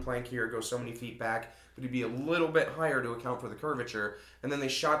put one plank here, go so many feet back, but it'd be a little bit higher to account for the curvature. And then they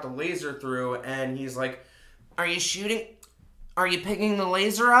shot the laser through, and he's like, "Are you shooting? Are you picking the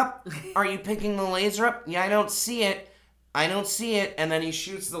laser up? Are you picking the laser up? Yeah, I don't see it. I don't see it." And then he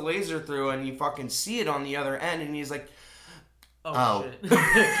shoots the laser through, and you fucking see it on the other end, and he's like, Oh, shit.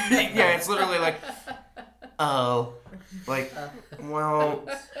 yeah, it's literally like, oh. Like, well...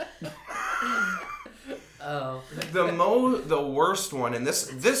 Oh. The worst one, and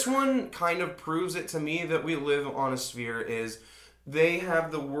this one kind of proves it to me that we live on a sphere, is they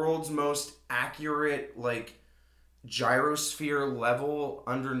have the world's most accurate, like, gyrosphere level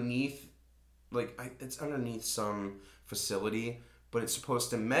underneath, like, it's underneath some facility, but it's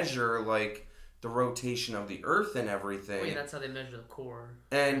supposed to measure, like, the rotation of the Earth and everything. Wait, that's how they measure the core.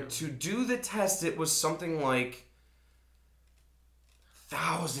 And to do the test, it was something like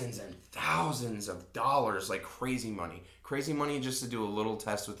thousands and thousands of dollars, like crazy money just to do a little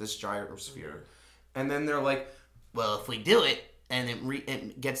test with this gyrosphere. And then they're like, well, if we do it and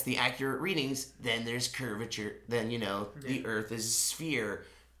it gets the accurate readings, then there's curvature, then the Earth is a sphere.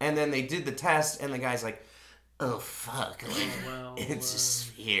 And then they did the test and the guy's like, oh fuck, it's a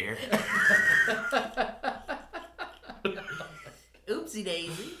sphere. Oopsie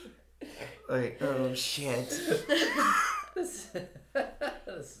daisy. Like, oh shit. This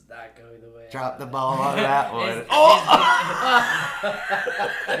is not going the way. Drop the ball on that one.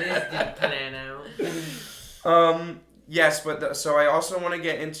 It is the plan out. Yes, but so I also want to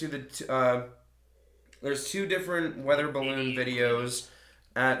get into the. There's two different weather balloon videos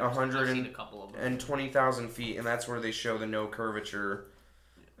at I've seen a couple of them. 120,000 feet, and that's where they show the no curvature.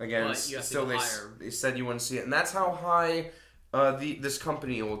 Again, But you have to still go they higher. they said you wouldn't see it, and that's how high this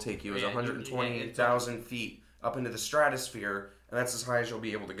company will take you is Yeah, 120,000 feet up into the stratosphere, and that's as high as you'll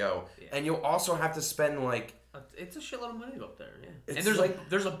be able to go. Yeah. And you'll also have to spend like. It's a shitload of money to go up there, yeah. It's And there's like-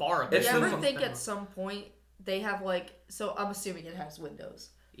 there's a bar up Do there. you It's ever the- think at some point they have like? So I'm assuming it has windows.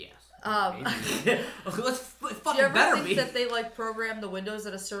 Yes. Let's Fucking Do you ever better think be. that they like program the windows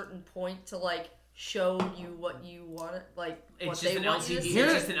at a certain point to like show you what you want it, like what It's they just an want you to LCD. see? Here-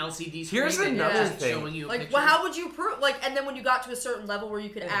 It's just an LCD screen. here's that another is thing. Showing you a Like, picture. well, how would you prove? Like, and then when you got to a certain level where you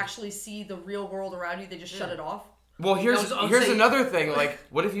could actually see the real world around you, they just shut it off. Well, here's I was here's saying- another thing. Like,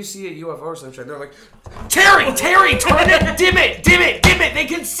 what if you see a UFO or something? They're like, Terry, turn it, dim it. They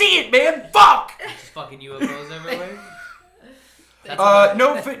can see it, man. Fuck. Just fucking UFOs everywhere.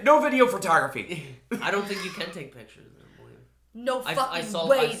 That's No video photography. I don't think you can take pictures. No I fucking saw-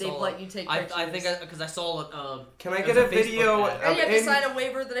 way I they'd saw- let you take pictures. I think because I saw Can I it get was a video? Facebook ad. And you have to in- sign a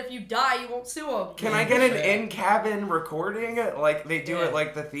waiver that if you die, you won't sue them. Can I get an in-cabin recording? Like they do Yeah. at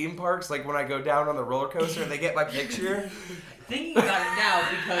like the theme parks. Like when I go down on the roller coaster, they get my picture. thinking about it now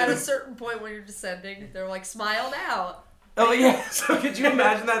At a because certain point when you're descending, they're like, smile now. Oh yeah. So could you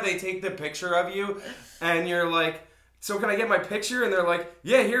imagine that they take the picture of you, and you're like, so can I get my picture? And they're like,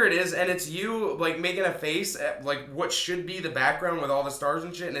 yeah, here it is, and it's you like making a face at like what should be the background with all the stars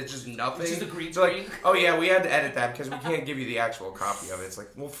and shit, and it's just nothing. It's just a green It's like, screen. oh yeah, we had to edit that because we can't give you the actual copy of it. It's like,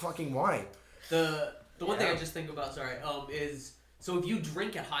 well, fucking why? the one thing I just think about, is so if you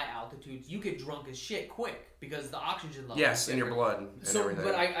drink at high altitudes, you get drunk as shit quick because the oxygen level. Yes, is in your different. blood and So, everything.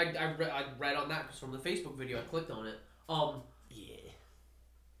 but I read on that from the Facebook video. I clicked on it.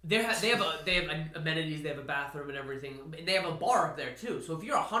 They have amenities. They have a bathroom and everything. And they have a bar up there too. So if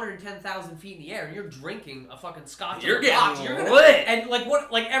you're 110,000 feet in the air and you're drinking a fucking scotch, You're on a getting box, you're gonna, lit. And like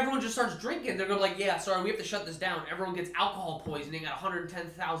everyone just starts drinking. They're gonna be like, yeah, sorry, we have to shut this down. Everyone gets alcohol poisoning at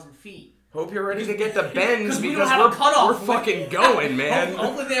 110,000 feet. Hope you're ready to get the bends 'Cause we don't because have a cutoff. we're fucking going, man.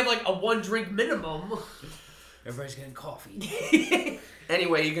 Hopefully they have like a 1 drink minimum. Everybody's getting coffee.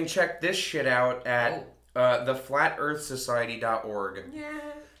 Anyway, you can check this shit out at theflatearthsociety.org. Yeah.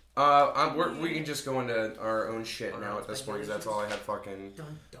 We can just go into our own shit now at this point because that's all I had fucking.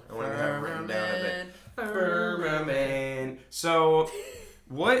 I wanted to have written down a bit. Firmament. So,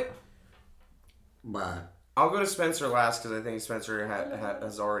 what? I'll go to Spencer last because I think Spencer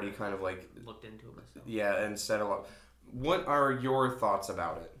has already kind of like Looked into it myself. and said a lot. What are your thoughts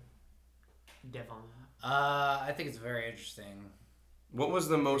about it? Devon. I think it's very interesting. What was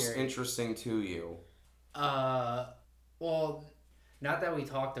the most Very. interesting to you? Well, not that we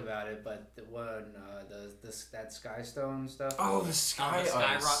talked about it, but when that Sky Stone stuff. Oh, the sky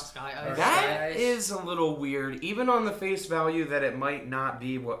Sky ice. Rock, Sky Ice. That Sky ice. is a little weird, even on the face value that it might not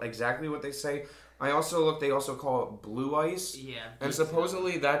be exactly what they say. I also looked. They also call it blue ice, Yeah. and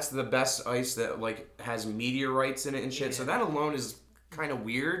supposedly that's the best ice that like has meteorites in it and shit. So Yeah. that alone is kind of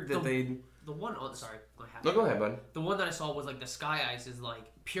weird that they. The one, sorry. No, go ahead, bud. The one that I saw was like the sky ice is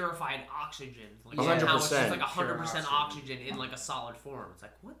like purified oxygen. Like, 100%. how it's just like Pure 100% oxygen. oxygen in like a solid form. It's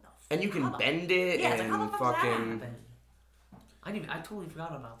like, what the fuck? And you can bend it Yeah, it's like, how the and fuck does that fucking. happen? I totally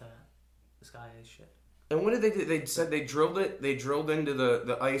forgot about that. The sky ice shit. And what did they do? They said they drilled it. They drilled into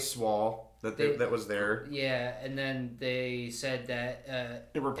the ice wall that was there. Yeah, and then they said that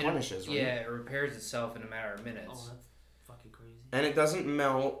It replenishes, right? Yeah, it repairs itself in a matter of minutes. Oh, that's fucking crazy. And it doesn't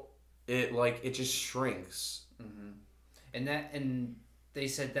melt. It just shrinks. And they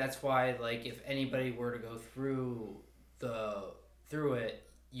said that's why, like, if anybody were to go through it,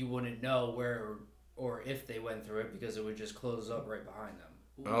 you wouldn't know where or if they went through it because it would just close up right behind them.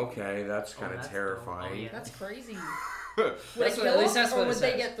 Okay, that's kind of that's dope. terrifying. Oh, yeah. That's crazy. That's Would it what- kill at least them, that's or what it would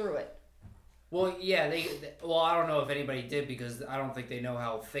they says. get through it? Well, yeah, well, I don't know if anybody did because I don't think they know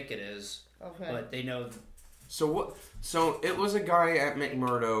how thick it is. Okay. But they know. So it was a guy at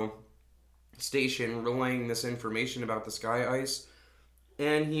McMurdo Station relaying this information about the sky ice,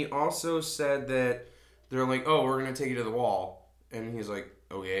 and he also said that they're like, "Oh, we're gonna take you to the wall," and he's like,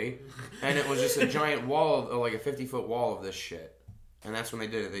 "Okay," and it was just a giant wall, like a 50-foot wall of this shit, and that's when they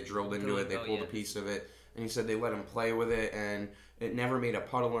did it. They drilled into it, they pulled a piece of it, and he said they let him play with it, and it never made a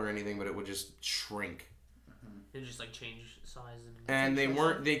puddle or anything, but it would just shrink. It just like change size and they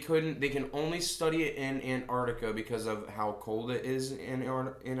can only study it in Antarctica because of how cold it is in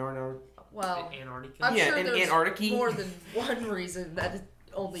Antarctica. Well, Antarctica. I'm sure in there's Antarctica. more than one reason that it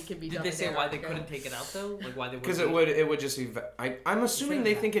only can be done. Did they say in why they Antarctica. couldn't take it out though? Like why they? Because it would just I'm assuming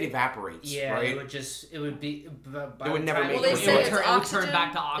they think it evaporates. Yeah, right? it would be. It would never make Well, they it say would it's turn oxygen.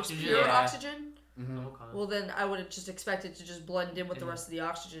 back to oxygen. It's pure Yeah. oxygen. Mm-hmm. Okay. Well, then I would have just expected to just blend in with the Yeah. rest of the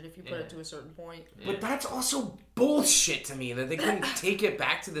oxygen if you put Yeah. it to a certain point. But that's also bullshit to me that they couldn't take it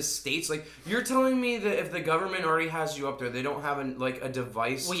back to the States. Like, you're telling me that if the government already has you up there, they don't have a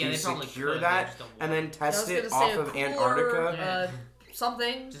device Well, yeah, to they probably secure could, they that just don't and want then it. test I was it gonna off say a of cooler, Antarctica?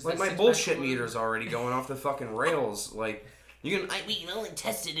 Something. Just Like, my six-pack bullshit cooler. meter's already going off the fucking rails. Like, we can only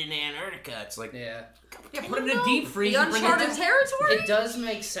test it in Antarctica. It's like, Yeah. Yeah, put it in a deep freeze. The and bring it uncharted down. territory. It does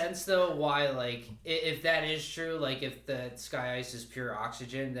make sense though why if that is true, like if the sky ice is pure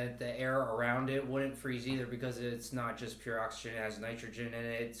oxygen, that the air around it wouldn't freeze either because it's not just pure oxygen, it has nitrogen in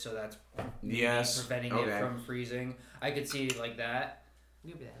it, so that's maybe Yes, preventing okay. it from freezing. I could see it like that.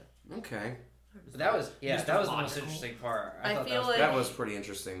 Give me that. okay. But that was Mr. the most Logical. interesting part. I thought feel that was like- That was pretty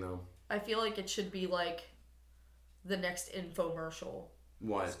interesting, though. I feel like it should be like the next infomercial,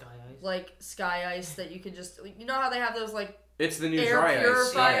 What? Sky ice. like Sky Ice that you can just how they have those like It's the new Air dry ice.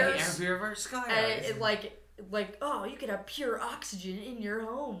 purifiers. Air purifier sky and ice. it like oh you could have pure oxygen in your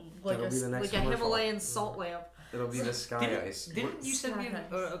home like That'll be the next like a commercial. Himalayan salt lamp. It'll be the sky ice. Didn't you send me Sky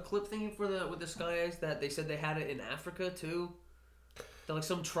a clip thingy with the sky ice that they said they had it in Africa too? That like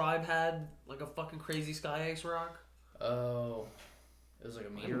some tribe had like a fucking crazy sky ice rock. Oh, it was like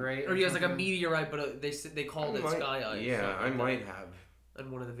a meteorite. Or yeah, it was like a something? meteorite, but they called it sky ice. Yeah, something I like might that. have. In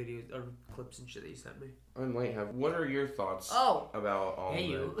one of the videos or clips and shit that you sent me. I might have. What are your thoughts Oh. about all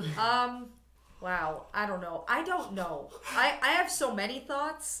Hey of it? you. Wow, I don't know. I have so many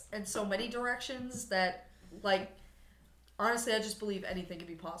thoughts and so many directions that like honestly I just believe anything can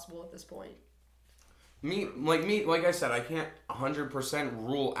be possible at this point. Like I said, I can't 100%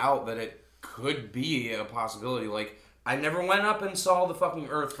 rule out that it could be a possibility. Like, I never went up and saw the fucking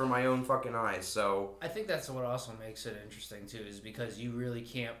Earth for my own fucking eyes, so... I think that's what also makes it interesting too, is because you really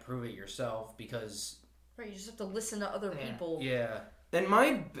can't prove it yourself because Right, you just have to listen to other people. yeah.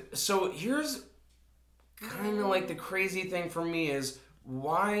 And so here's kind of like the crazy thing for me is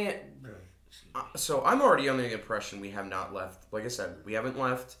why... So I'm already under the impression we have not left. Like I said, we haven't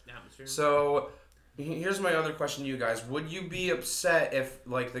left. Atmosphere. So here's my other question to you guys. Would you be upset if,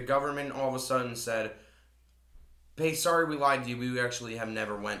 like, the government all of a sudden said, hey, sorry we lied to you, we actually have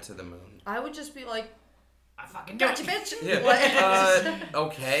never went to the moon? I would just be like, I fucking gotcha, don't. bitch. Yeah.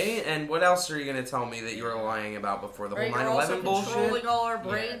 Okay, and what else are you going to tell me that you were lying about before? The Right, whole you're also 9/11 bullshit? controlling all our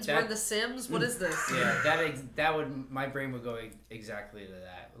brains. that- We're the Sims. What is this? Yeah, that would my brain would go exactly to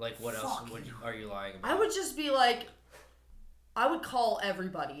that. Like, what else are you lying about? I would just be like, I would call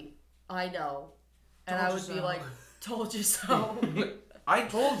everybody I know, and Told I you would be so. like, told you so. I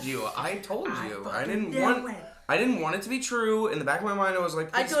told you. I didn't want it to be true. In the back of my mind, I was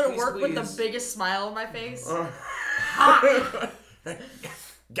like, I please, go to please, work with please. the biggest smile on my face.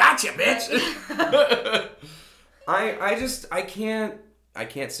 Gotcha, bitch. I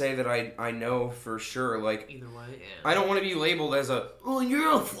can't say that I know for sure. Like, Either way, yeah. I don't want to be labeled as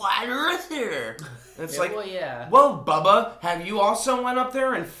you're a flat earther. It's like, yeah. well, Bubba, have you also went up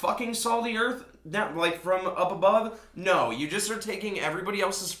there and fucking saw the Earth down, like, from up above? No, you just are taking everybody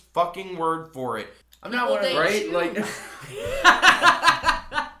else's fucking word for it, I'm not Well, one of they- those, right? Like,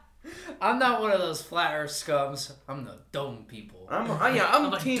 I'm not one of those flat earth scums. I'm the dome people. I'm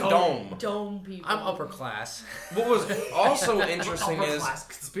I'm a Team dome. Dome. Dome people. I'm upper class. What was also interesting Upper is class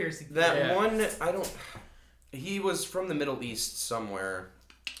conspiracy. that Yeah. one. He was from the Middle East somewhere.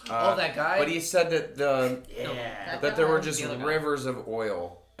 Oh, that guy? But he said that Yeah. that there were just The other guy. rivers of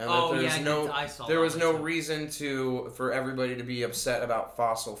oil, and Oh, that yeah, I saw there that was one, no too. reason for everybody to be upset about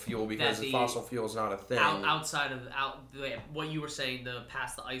fossil fuel because That the- fossil fuel is not a thing. outside of what you were saying,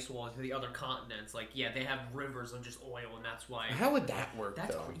 past the ice wall to the other continents, like they have rivers of just oil, and that's why. How would that work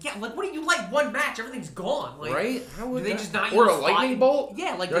That's though? yeah. Like, what do you like? One match, everything's gone. Like, Right? How would do they that- just not or use a lightning fire? bolt?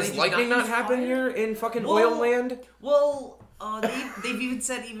 Yeah, like Does do they just lightning not use happen fire? here in fucking Well, oil land? Well, They've even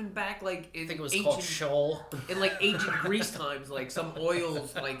said back like in I think it was ancient, called Shoal. in like ancient Greece times, like some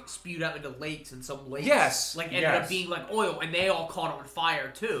oils like spewed out into lakes, and some lakes ended up being like oil, and they all caught on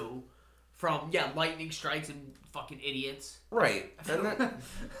fire too, from lightning strikes and fucking idiots. Right. I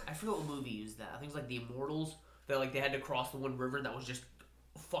forget what movie used that. I think it was like The Immortals. That like they had to cross the one river that was just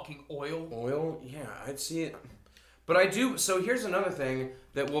fucking oil. Oil? Yeah, I'd see it. But I do. So here's another thing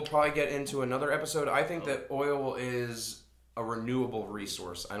that we'll probably get into another episode. I think that oil is a renewable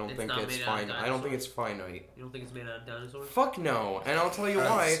resource. I don't think it's finite. I don't think it's finite. You don't think it's made out of dinosaurs? Fuck no. And I'll tell you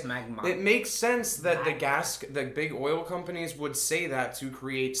why. Magma. It makes sense that the big oil companies would say that to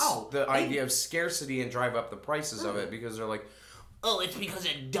create the idea of scarcity and drive up the prices of it, because they're like, oh, it's because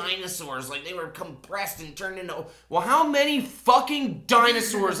of dinosaurs. Like, they were compressed and turned into... Well, how many fucking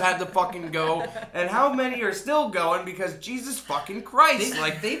dinosaurs had to fucking go? And how many are still going? Because Jesus fucking Christ.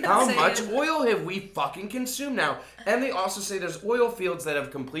 How much oil have we fucking consumed now? And they also say there's oil fields that have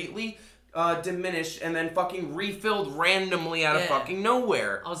completely diminished and then fucking refilled randomly out of fucking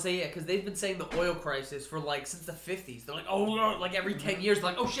nowhere. I'll say, because they've been saying the oil crisis for, like, since the 50s. They're like, like every 10 years, they're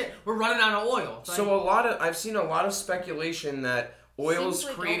like, oh shit, we're running out of oil. So I've seen a lot of speculation that oil's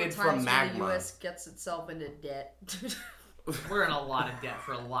created from magma. The U.S. gets itself into debt. We're in a lot of debt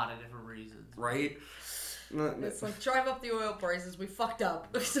for a lot of different reasons. Right? It's like, drive up the oil prices, we fucked up.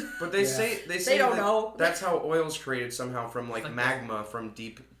 But they say they don't know. That's how oil's created somehow, from like magma from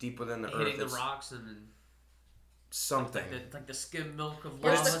deep within the earth. Hitting the rocks and something. Like the skim milk of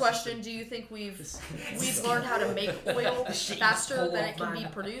lava. Here's the question: do you think we've learned how to make oil faster than it can be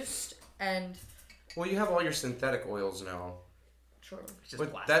produced? And well, you have all your synthetic oils now. True.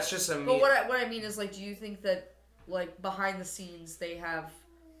 But that's just a. But what I mean is, like, do you think that, like, behind the scenes they have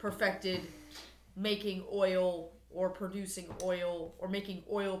perfected making oil or producing oil or making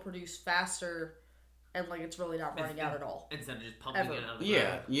oil produce faster, and like it's really not running out at all instead of just pumping it out of the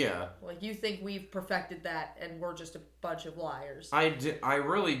ground? Like, you think we've perfected that and we're just a bunch of liars? I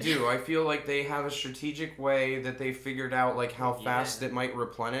really do. I feel like they have a strategic way that they figured out, like, how fast it might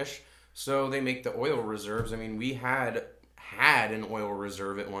replenish, so they make the oil reserves. I mean, we had an oil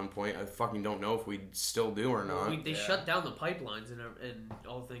reserve at one point. I fucking don't know if we still do or not. They shut down the pipelines and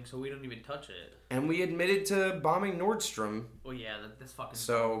all things, so we don't even touch it. And we admitted to bombing Nordstrom. Well, yeah, that's fucking...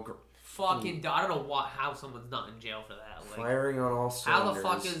 So... Fucking... I don't know how someone's not in jail for that. Like, firing on all cylinders. How the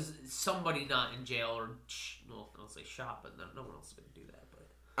fuck is somebody not in jail or... Well, I'll say shot, but no one else is going to do that. But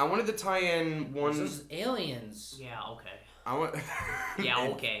I wanted to tie in one... Those aliens. Yeah, okay. I want... Yeah,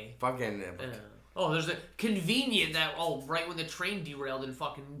 okay. Fucking... Oh, there's a convenient that, right when the train derailed and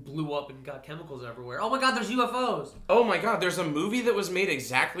fucking blew up and got chemicals everywhere. Oh my god, there's UFOs. Oh my god, there's a movie that was made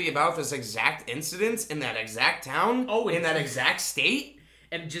exactly about this exact incident in that exact town, in that exact state.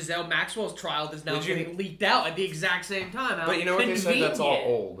 And Giselle Maxwell's trial is now getting leaked out at the exact same time. But you know what they said? That's all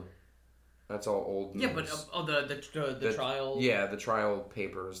old. That's all old news. Yeah, but the trial... Yeah, the trial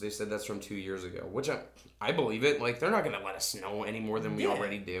papers. They said that's from 2 years ago, which I believe it. Like, they're not going to let us know any more than we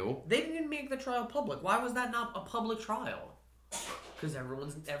already do. They didn't make the trial public. Why was that not a public trial? Because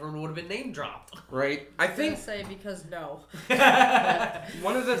everyone would have been name dropped. Right. I think... say because no.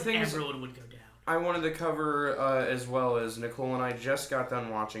 One of the things... Everyone would go down. I wanted to cover as well as Nicole and I just got done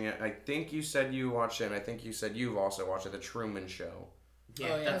watching it. I think you said you watched it, and I think you said you've also watched it, The Truman Show.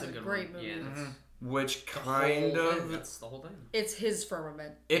 Yeah, that's a great movie. Yeah, which kind of... That's the whole thing. It's his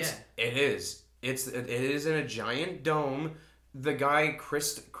firmament. It is. It is in a giant dome. The guy,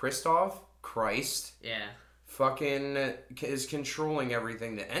 Christ. Yeah. Fucking is controlling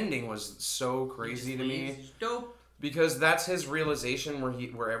everything. The ending was so crazy to me. He's dope. Because that's his realization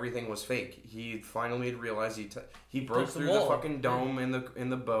where everything was fake. He finally had realized he broke through the fucking dome in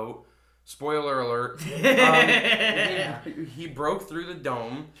the boat. Spoiler alert. He broke through the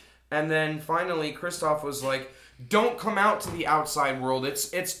dome, and then finally Kristoff was like, "Don't come out to the outside world.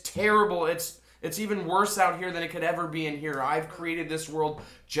 It's terrible. It's even worse out here than it could ever be in here. I've created this world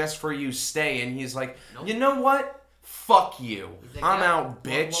just for you. Stay." And he's like, "Nope. You know what? Fuck you. I'm out,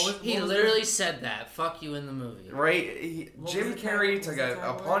 bitch." He literally said that. Fuck you in the movie. Right? Jim Carrey took it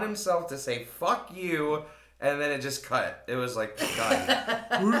upon himself to say, "Fuck you." And then it just cut. It was like, done.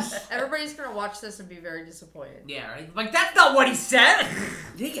 Everybody's gonna watch this and be very disappointed. Yeah, right? Like, that's not what he said!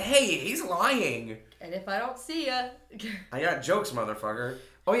 Hey, he's lying. And if I don't see ya... I got jokes, motherfucker.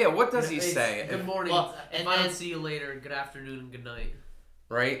 Oh yeah, what does he say? Good morning. If I don't see you later, good afternoon and good night.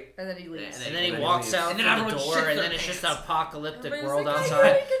 Right? And then he leaves. And then he walks out through the door, and then it's just an apocalyptic world outside.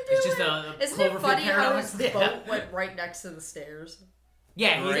 Like, it's just a Isn't it funny how his paradox? boat went right next to the stairs?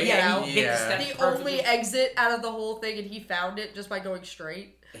 Yeah, Right? hit the steps The perfectly. only exit out of the whole thing, and he found it just by going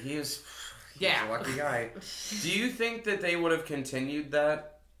straight. He was Yeah. He's a lucky guy. Do you think that they would have continued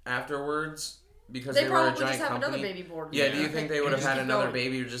that afterwards because They they were a probably giant just have company? another baby born. Yeah, do you think they would have Just had keep another going.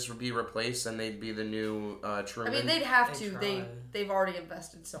 baby or just be replaced and they'd be the new I Truman? mean, they'd have They to. try. They've already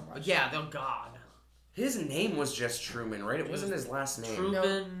invested so much. Yeah, oh god. His name was just Truman, right? It wasn't his last name.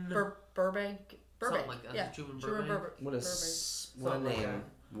 Truman. Burbank. Something like that. Yeah. Truman Truman Burbank. What a Something like name.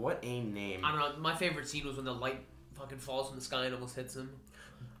 What a name. I don't know. My favorite scene was when the light fucking falls from the sky and almost hits him.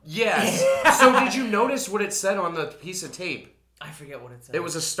 Yes. So did you notice what it said on the piece of tape? I forget what it said. It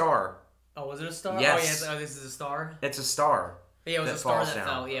was a star. Oh, was it a star? Yes. Oh, yeah. Oh, this is a star. It's a star. Yeah, it was That a star falls that down.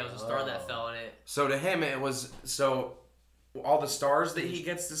 fell. Yeah, it was a star that fell in it. So to him, it was all the stars that he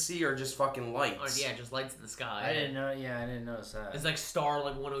gets to see are just fucking lights. Oh, yeah, just lights in the sky. I didn't know. Yeah, I didn't notice that. It's like star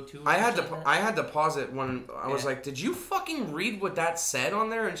like 102. Or I had something like I had to pause it when I was Yeah. like, "Did you fucking read what that said on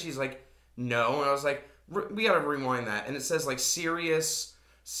there?" And she's like, "No." And I was like, "We gotta rewind that." And it says like Sirius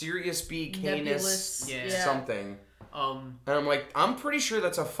B Canis Nebulous. Yeah. something. that. And I'm like, I'm pretty sure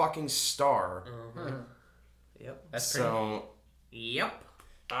that's a fucking star. Yep. That's pretty. So Yep.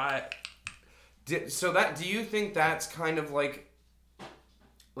 do you think that's kind of like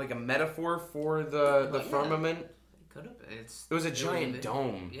a metaphor for the Well, yeah. firmament? It could have been. It was a giant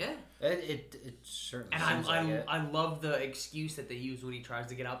dome. Yeah. It certainly And seems like it. I love the excuse that they use when he tries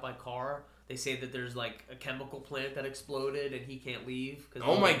to get out by car. They say that there's like a chemical plant that exploded and he can't leave. Cause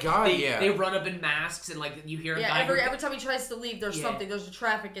Oh my God, they, yeah. They run up in masks and like you hear a Yeah, guy. every time he tries to leave, there's Yeah. something. There's a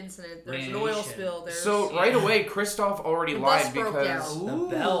traffic incident. There's an oil Radiation. spill. There's So right away, Christoph already The bus lied broke because down. Ooh,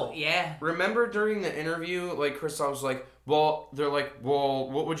 The bell. Yeah. remember during the interview, like Christoph was like, "Well, they're like, well,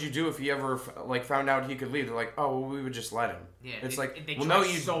 what would you do if he ever found out he could leave?" They're like, "Oh, well, we would just let him." Yeah, It's they- like, they well, try no,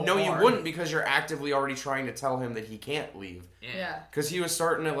 so you hard. wouldn't because you're actively already trying to tell him that he can't leave yeah. because he was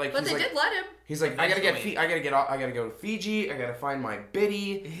starting to like. But he's they like, did let him. He's like, I gotta Eventually. go to Fiji. I gotta find my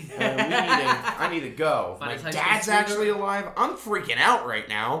biddy. And I need to go. Find My his high dad's school actually sweetheart. alive. I'm freaking out right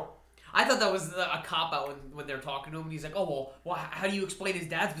now. I thought that was a cop out when they're talking to him. And he's like, "Oh well, how do you explain his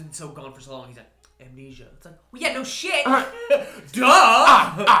dad's been so gone for so long?" He's like, "Amnesia." It's like, well, yeah, no shit. Duh.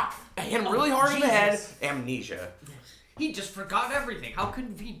 I hit him really hard in the head. Jesus. Amnesia. He just forgot everything. How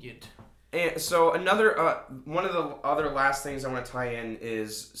convenient. And so another one of the other last things I want to tie in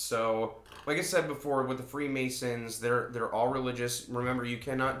is like I said before with the Freemasons, they're all religious. Remember, you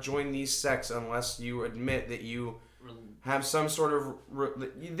cannot join these sects unless you admit that you have some sort of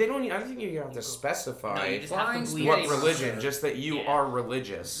they don't. I don't think you have to specify No, you just have Flying to believe what it. religion, just that you Yeah. are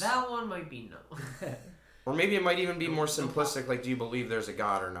religious. That one might be no. Or maybe it might even be more simplistic, like do you believe there's a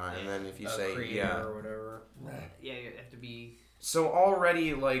God or not? And then if you say creator yeah. or whatever. Yeah, you have to be. So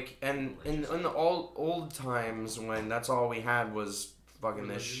already, like, and in the old times when that's all we had was fucking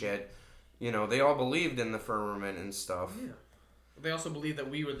this shit, you know, they all believed in the firmament and stuff. Yeah. They also believe that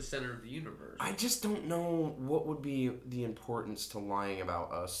we were the center of the universe. I just don't know what would be the importance to lying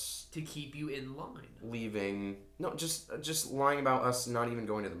about us To keep you in line. leaving. No, just lying about us not even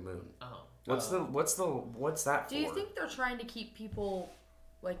going to the moon. Oh. What's that for? Do you think they're trying to keep people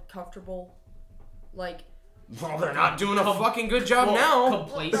like comfortable? Like, Well, they're not doing a fucking good job now. well,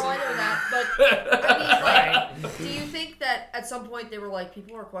 Complacent. no, I know that, but I mean, like, do you think that at some point they were like,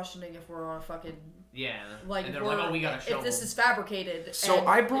 people are questioning if we're on a fucking Yeah. like, and they're we're, like, oh, we gotta show if this them. is fabricated? So and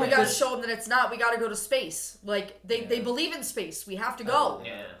I brought we gotta this- show them that it's not. We gotta go to space. Like they believe in space. We have to go.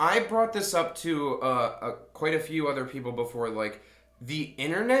 Yeah. I brought this up to quite a few other people before. Like, the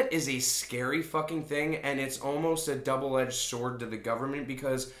internet is a scary fucking thing, and it's almost a double-edged sword to the government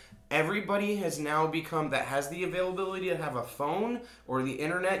because everybody has now become that has the availability to have a phone or the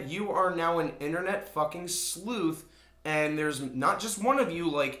internet. You are now an internet fucking sleuth, and there's not just one of you.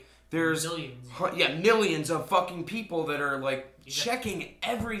 Like, there's Millions. millions of fucking people that are like checking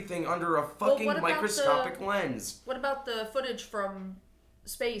everything under a fucking what about microscopic lens. What about the footage from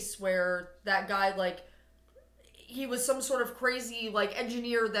space where that guy like he was some sort of crazy like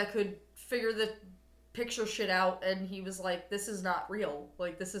engineer that could figure the picture shit out, and he was like, "This is not real.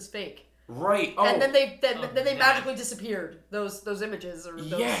 Like this is fake." Right. Oh. And then they Oh, magically disappeared. Those images or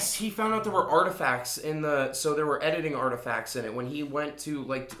those, Yes, he found out there were artifacts in so there were editing artifacts in it when he went to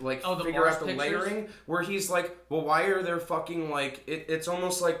like Oh, the figure Mars out the pictures? layering where he's like, well, why are there fucking like it's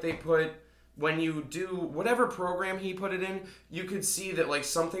almost like they put when you do whatever program he put it in, you could see that like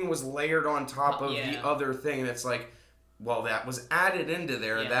something was layered on top of Yeah. the other thing, and it's like, well, that was added into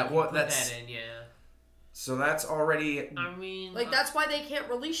there. Yeah, that you what put that's that in, yeah. so that's already I mean, Like that's why they can't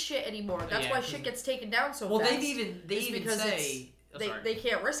release shit anymore. That's Yeah, why 'cause- shit gets taken down so well, fast. they even because say they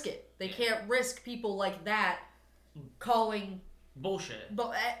can't risk it. They Yeah. can't risk people like that calling bullshit.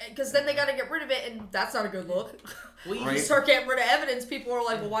 But because then they got to get rid of it, and that's not a good look. Well, You Right. start getting rid of evidence, people are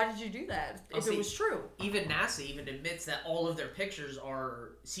like, well, why did you do that if see, it was true? Even NASA even admits that all of their pictures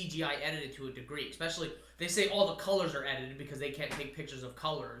are CGI edited to a degree. Especially, they say all the colors are edited because they can't take pictures of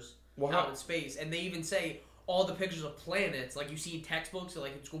colors out in space. And they even say all the pictures of planets, like you see in textbooks or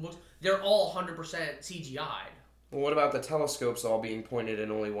like in school books, they're all 100% CGI'd. Well, what about the telescopes all being pointed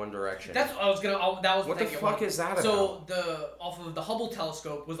in only one direction? That's what I was gonna. That was What the thing I fuck wanted- is that So off of the Hubble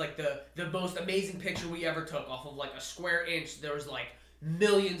telescope was like the most amazing picture we ever took. Off of like a square inch, there was like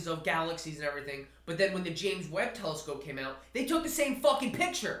millions of galaxies and everything. But then when the James Webb telescope came out, they took the same fucking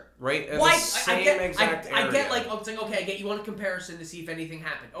picture. right? Why? The same exact I get area. like it's like okay, I get you want a comparison to see if anything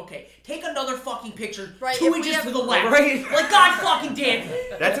happened. Okay, take another fucking picture Right, 2 if we inches have- to the left. Right. Like God fucking damn it.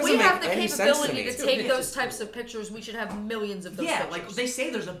 That doesn't We make have the any sense to capability me. to take those types of pictures. We should have millions of those Yeah, pictures. like they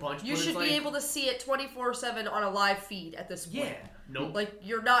say there's a bunch. You but should it's like, be able to see it 24/7 on a live feed at this point. Yeah. Nope. Like,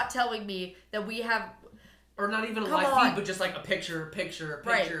 you're not telling me that we have... Or not even a Come live on. feed, but just like a picture.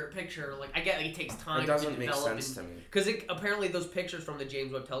 Right. Like I get like, it takes time. It doesn't to make develop sense to me. Because apparently those pictures from the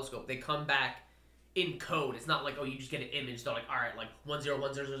James Webb Telescope, they come back in code. It's not like you just get an image. They're like, all right, like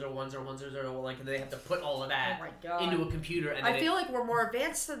 101000101010, like, and they have to put all of that Oh my God. into a computer. And I feel like we're more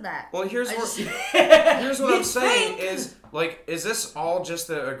advanced than that. Well, here's I what just- here's what I'm You saying think? is like, is this all just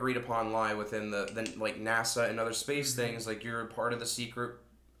the agreed upon lie within the like NASA and other space things? Like you're part of the secret.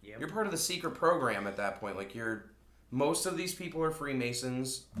 Yep. You're part of the secret program at that point. Like most of these people are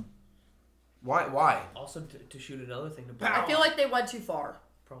Freemasons. Why? also to shoot another thing to. I feel like they went too far.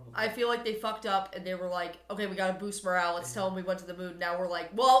 Probably. I feel like they fucked up and they were like, okay, we gotta boost morale. Let's tell them we went to the moon. Now we're like,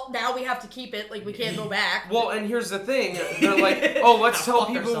 well, now we have to keep it. Like, we can't go back. Well, and here's the thing. They're like, oh, let's Nah, tell fuck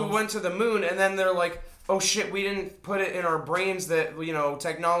people ourselves. we went to the moon, and then they're like, oh shit, we didn't put it in our brains that,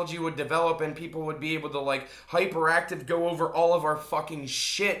 technology would develop and people would be able to, like, hyperactive go over all of our fucking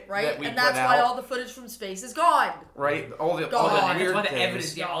shit Right? that we And put that's out. why all the footage from space is gone. Right? All the Gone. That's weird why the things.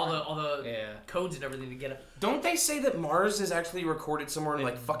 evidence, yeah, all the Yeah. codes and everything to get it. Don't they say that Mars is actually recorded somewhere in,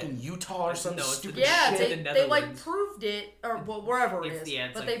 like, fucking Utah or some No, it's stupid Yeah, shit? the they like Netherlands. proved it, or well, wherever it It's- is. yeah,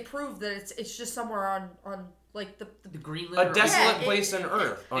 it's but like- they proved that it's just somewhere on like the The Greenland. A or- desolate Yeah, place on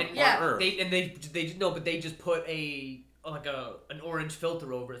Earth. On yeah, Earth. But they just put an orange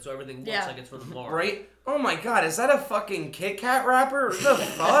filter over it so everything looks Yeah. like it's from Mars. Right? Oh my god, is that a fucking Kit Kat wrapper? What the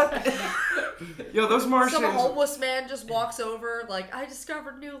fuck? Yo, those Martians... some homeless man just walks over like, I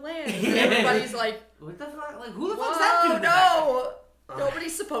discovered new land. And everybody's like, What the fuck? Like who the whoa, fuck's that dude? no,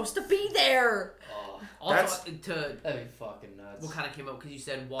 nobody's supposed to be there. Also, That's- That'd be fucking nuts. what kind of came up because you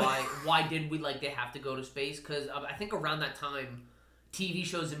said why did we like they have to go to space? Because I think around that time, TV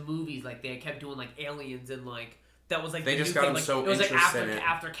shows and movies like they kept doing like aliens and like that was like They the just new got thing. them Like, so it was like interested in it.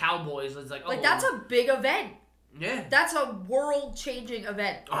 after Cowboys. It's like Like, that's a big event. yeah. That's a world-changing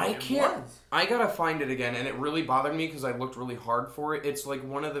event. I It can't. was. I gotta find it again, and it really bothered me because I looked really hard for it. It's like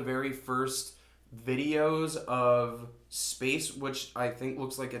one of the very first videos of space, which I think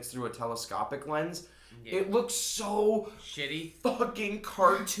looks like it's through a telescopic lens. Yeah. It looks so Shitty. fucking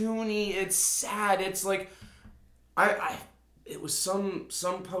cartoony. It's sad. It's like it was some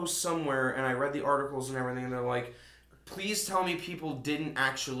post somewhere, and I read the articles and everything, and they're like, please tell me people didn't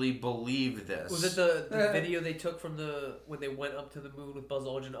actually believe this. Was it the video they took from when they went up to the moon with Buzz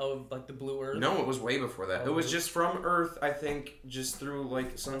Aldrin of like the blue Earth? No, it was way before that. It was Oh. just from Earth, I think, just through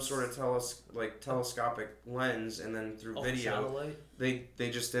like some sort of telescopic lens, and then through Off the video. satellite? They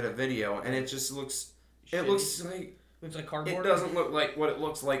just did a video, and it just looks. It Shitty. looks like. Looks like It cardboard. doesn't look like what it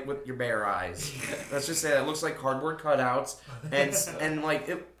looks like with your bare eyes. Let's just say that it looks like cardboard cutouts, and like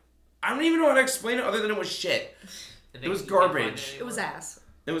it. I don't even know how to explain it other than it was shit. And It was you can't find garbage. It was ass.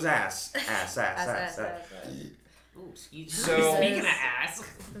 It was ass. Ass. Ooh, excuse So- speaking of ass.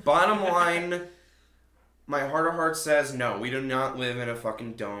 Bottom line, my heart of hearts says no. We do not live in a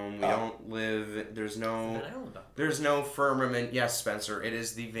fucking dome. We don't live. There's no firmament. Yes, Spencer. It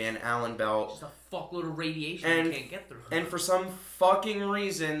is the Van Allen belt. Just a fuckload of radiation And- you can't get through. And for some fucking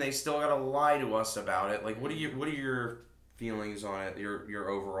reason, they still gotta lie to us about it. Like, what are your feelings on it? Your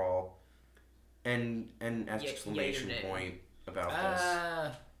overall and exclamation yay or nay? point about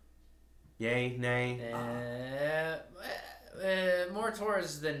this? Yay, nay. More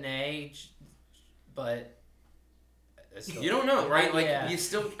towards the nay, but You don't know, right? Like, yeah. you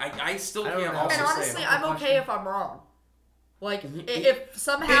still, I still I don't can't know. also And say. honestly, it. I'm okay if I'm wrong. Like, if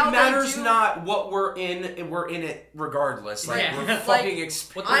somehow It matters they do, not what we're in. We're in it regardless. Like Yeah. we're Like, fucking what the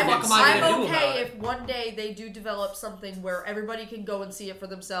experiencing. fuck am I gonna I'm do about okay it? if one day they do develop something where everybody can go and see it for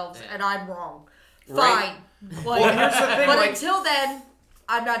themselves, Yeah. and I'm wrong. Right. Fine. Like, Well, here's the thing, but like- until then,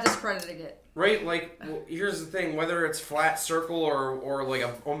 I'm not discrediting it. Right, like, well, here's the thing, whether it's flat, circle, or like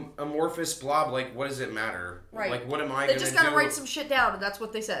a amorphous blob, like, what does it matter? Right. Like, what am I They gonna just do? gotta write some shit down, and that's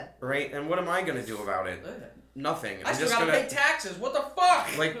what they said. Right, and what am I gonna do about it? Nothing. I I'm still just gotta gonna... pay taxes. What the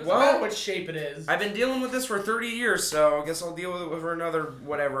fuck? Like, Doesn't well- matter what shape it is. I've been dealing with this for 30 years, so I guess I'll deal with it for another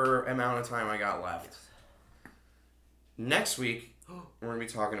whatever amount of time I got left. Next week, we're gonna be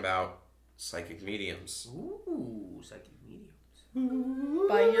talking about psychic mediums. Ooh, psychic mediums.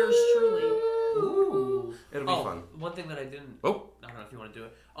 By yours truly. Ooh. It'll be fun. One thing that I didn't. Oh. I don't know if you want to do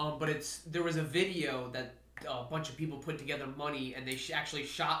it. But there was a video that a bunch of people put together money, and they actually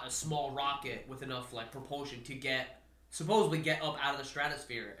shot a small rocket with enough like propulsion to supposedly get up out of the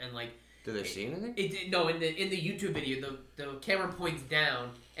stratosphere, and like. Did they see anything? No, in the YouTube video, the camera points down,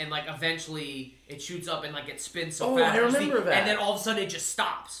 and like eventually it shoots up and like it spins so fast. I remember that. And then all of a sudden it just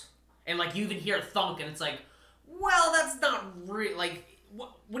stops, and like you even hear a thunk, and it's like, well, that's not real. Like,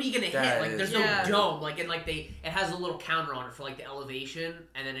 what are you gonna hit? That Like, is- there's Yeah. no dome. Like, and like it has a little counter on it for like the elevation,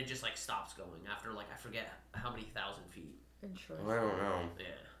 and then it just like stops going after like I forget how many thousand feet. Interesting. I don't know. Yeah.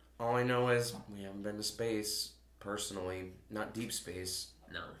 All I know is we haven't been to space, personally. Not deep space.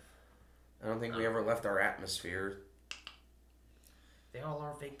 No, I don't think we ever left our atmosphere. they all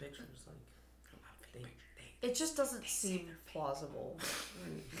are fake pictures. Like, It just doesn't seem plausible.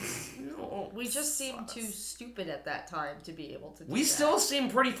 No. We just seemed too stupid at that time to be able to do We that. still seem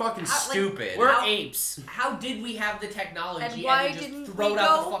pretty fucking How- like, stupid. we're apes. How did we have the technology And why then just didn't throw we it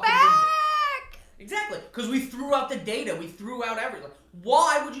out the go fucking back? window? Exactly, because we threw out the data. We threw out everything.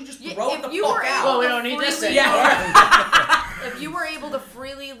 Why would you just Yeah, throw if it the you fuck were out? able Well, we to don't need this freely- anymore. Yeah. If you were able to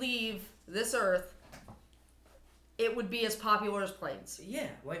freely leave this Earth, it would be as popular as planes. Yeah,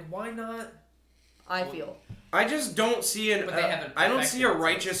 like why not? I feel. I just don't see But they haven't I don't see a perfected it.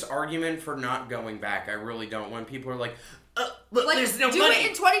 righteous argument for not going back. I really don't. When people are like, Like, there's no do money. it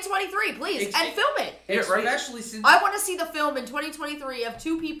in 2023, please, Ex- and film it. Yeah, right. Especially since I want to see the film in 2023 of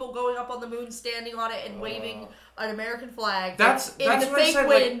two people going up on the moon, standing on it, and waving an American flag. That's in that's the what I fake said.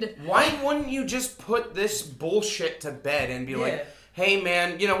 wind. Like, why wouldn't you just put this bullshit to bed and be like, hey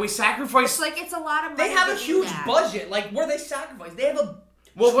man, you know, we sacrificed. It's like it's a lot of money. they have a to do huge that. budget. Like where they sacrifice, they have a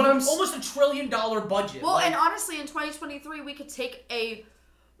Well, what I'm almost $1 trillion budget. Well, like, and honestly, in 2023, we could take a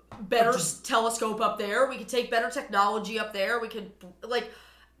better telescope up there. We could take better technology up there. We could, like,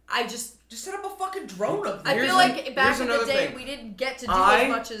 just set up a fucking drone up I there. feel like back in the another day, thing. we didn't get to do I as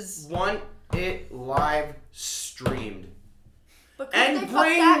much as. want it live streamed. But couldn't And they fuck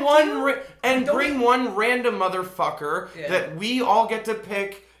bring that one too? bring one random motherfucker Yeah. that we all get to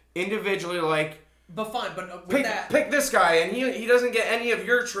pick individually. Like, But fine, but with that, pick this guy, and he doesn't get any of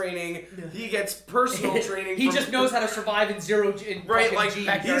your training. He gets personal training. he from- just knows how to survive in right. fucking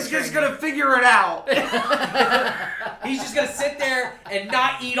Like G. he's just gonna figure it out. He's just gonna sit there and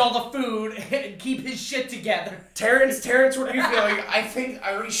not eat all the food and keep his shit together. Terrence, what are you feeling? I think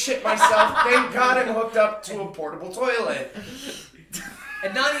I already shit myself. Thank God I'm hooked up to a portable toilet.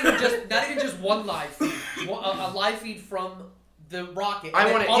 And not even just one live feed, a live feed from the rocket. And I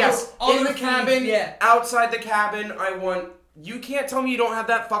then want it, other- yes, other in the feeds, cabin, yeah. outside the cabin. I want. You can't tell me you don't have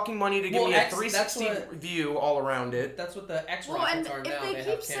that fucking money to give Well, me a that's 360 what- view all around it, That's what the X Well, rockets and are if now. they have keep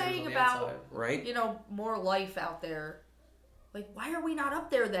cameras saying on the about- outside. right? You know, more life out there. Like, why are we not up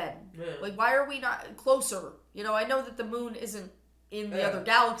there then? Yeah. Like, why are we not closer? You know, I know that the moon isn't in the Yeah. other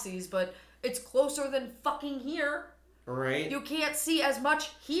galaxies, but it's closer than fucking here. Right? You can't see as much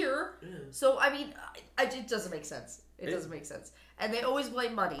here. So, I mean, it doesn't make sense. It doesn't make sense. And they always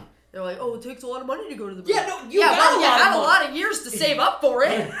blame money. They're like, oh, it takes a lot of money to go to the moon. Yeah, no, you yeah, got well, a you lot of had a money. lot of years to save up for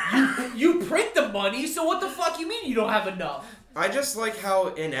it. You print the money, so what the fuck you mean you don't have enough? I just like how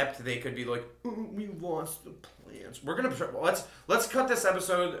inept they could be. Like, we lost the plans. We're gonna let's cut this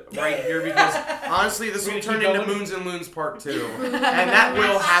episode right here because honestly, this will turn into Moons and Loons Part 2, and that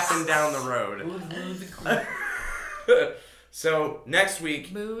will happen down the road. So next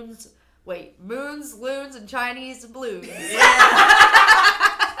week, Moons, loons, and Chinese blues.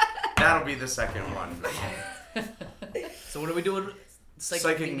 that'll be the second one. So what are we doing?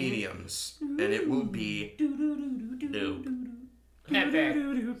 Psychic mediums, and it will be new.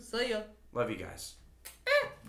 Epic. See ya. Love you guys.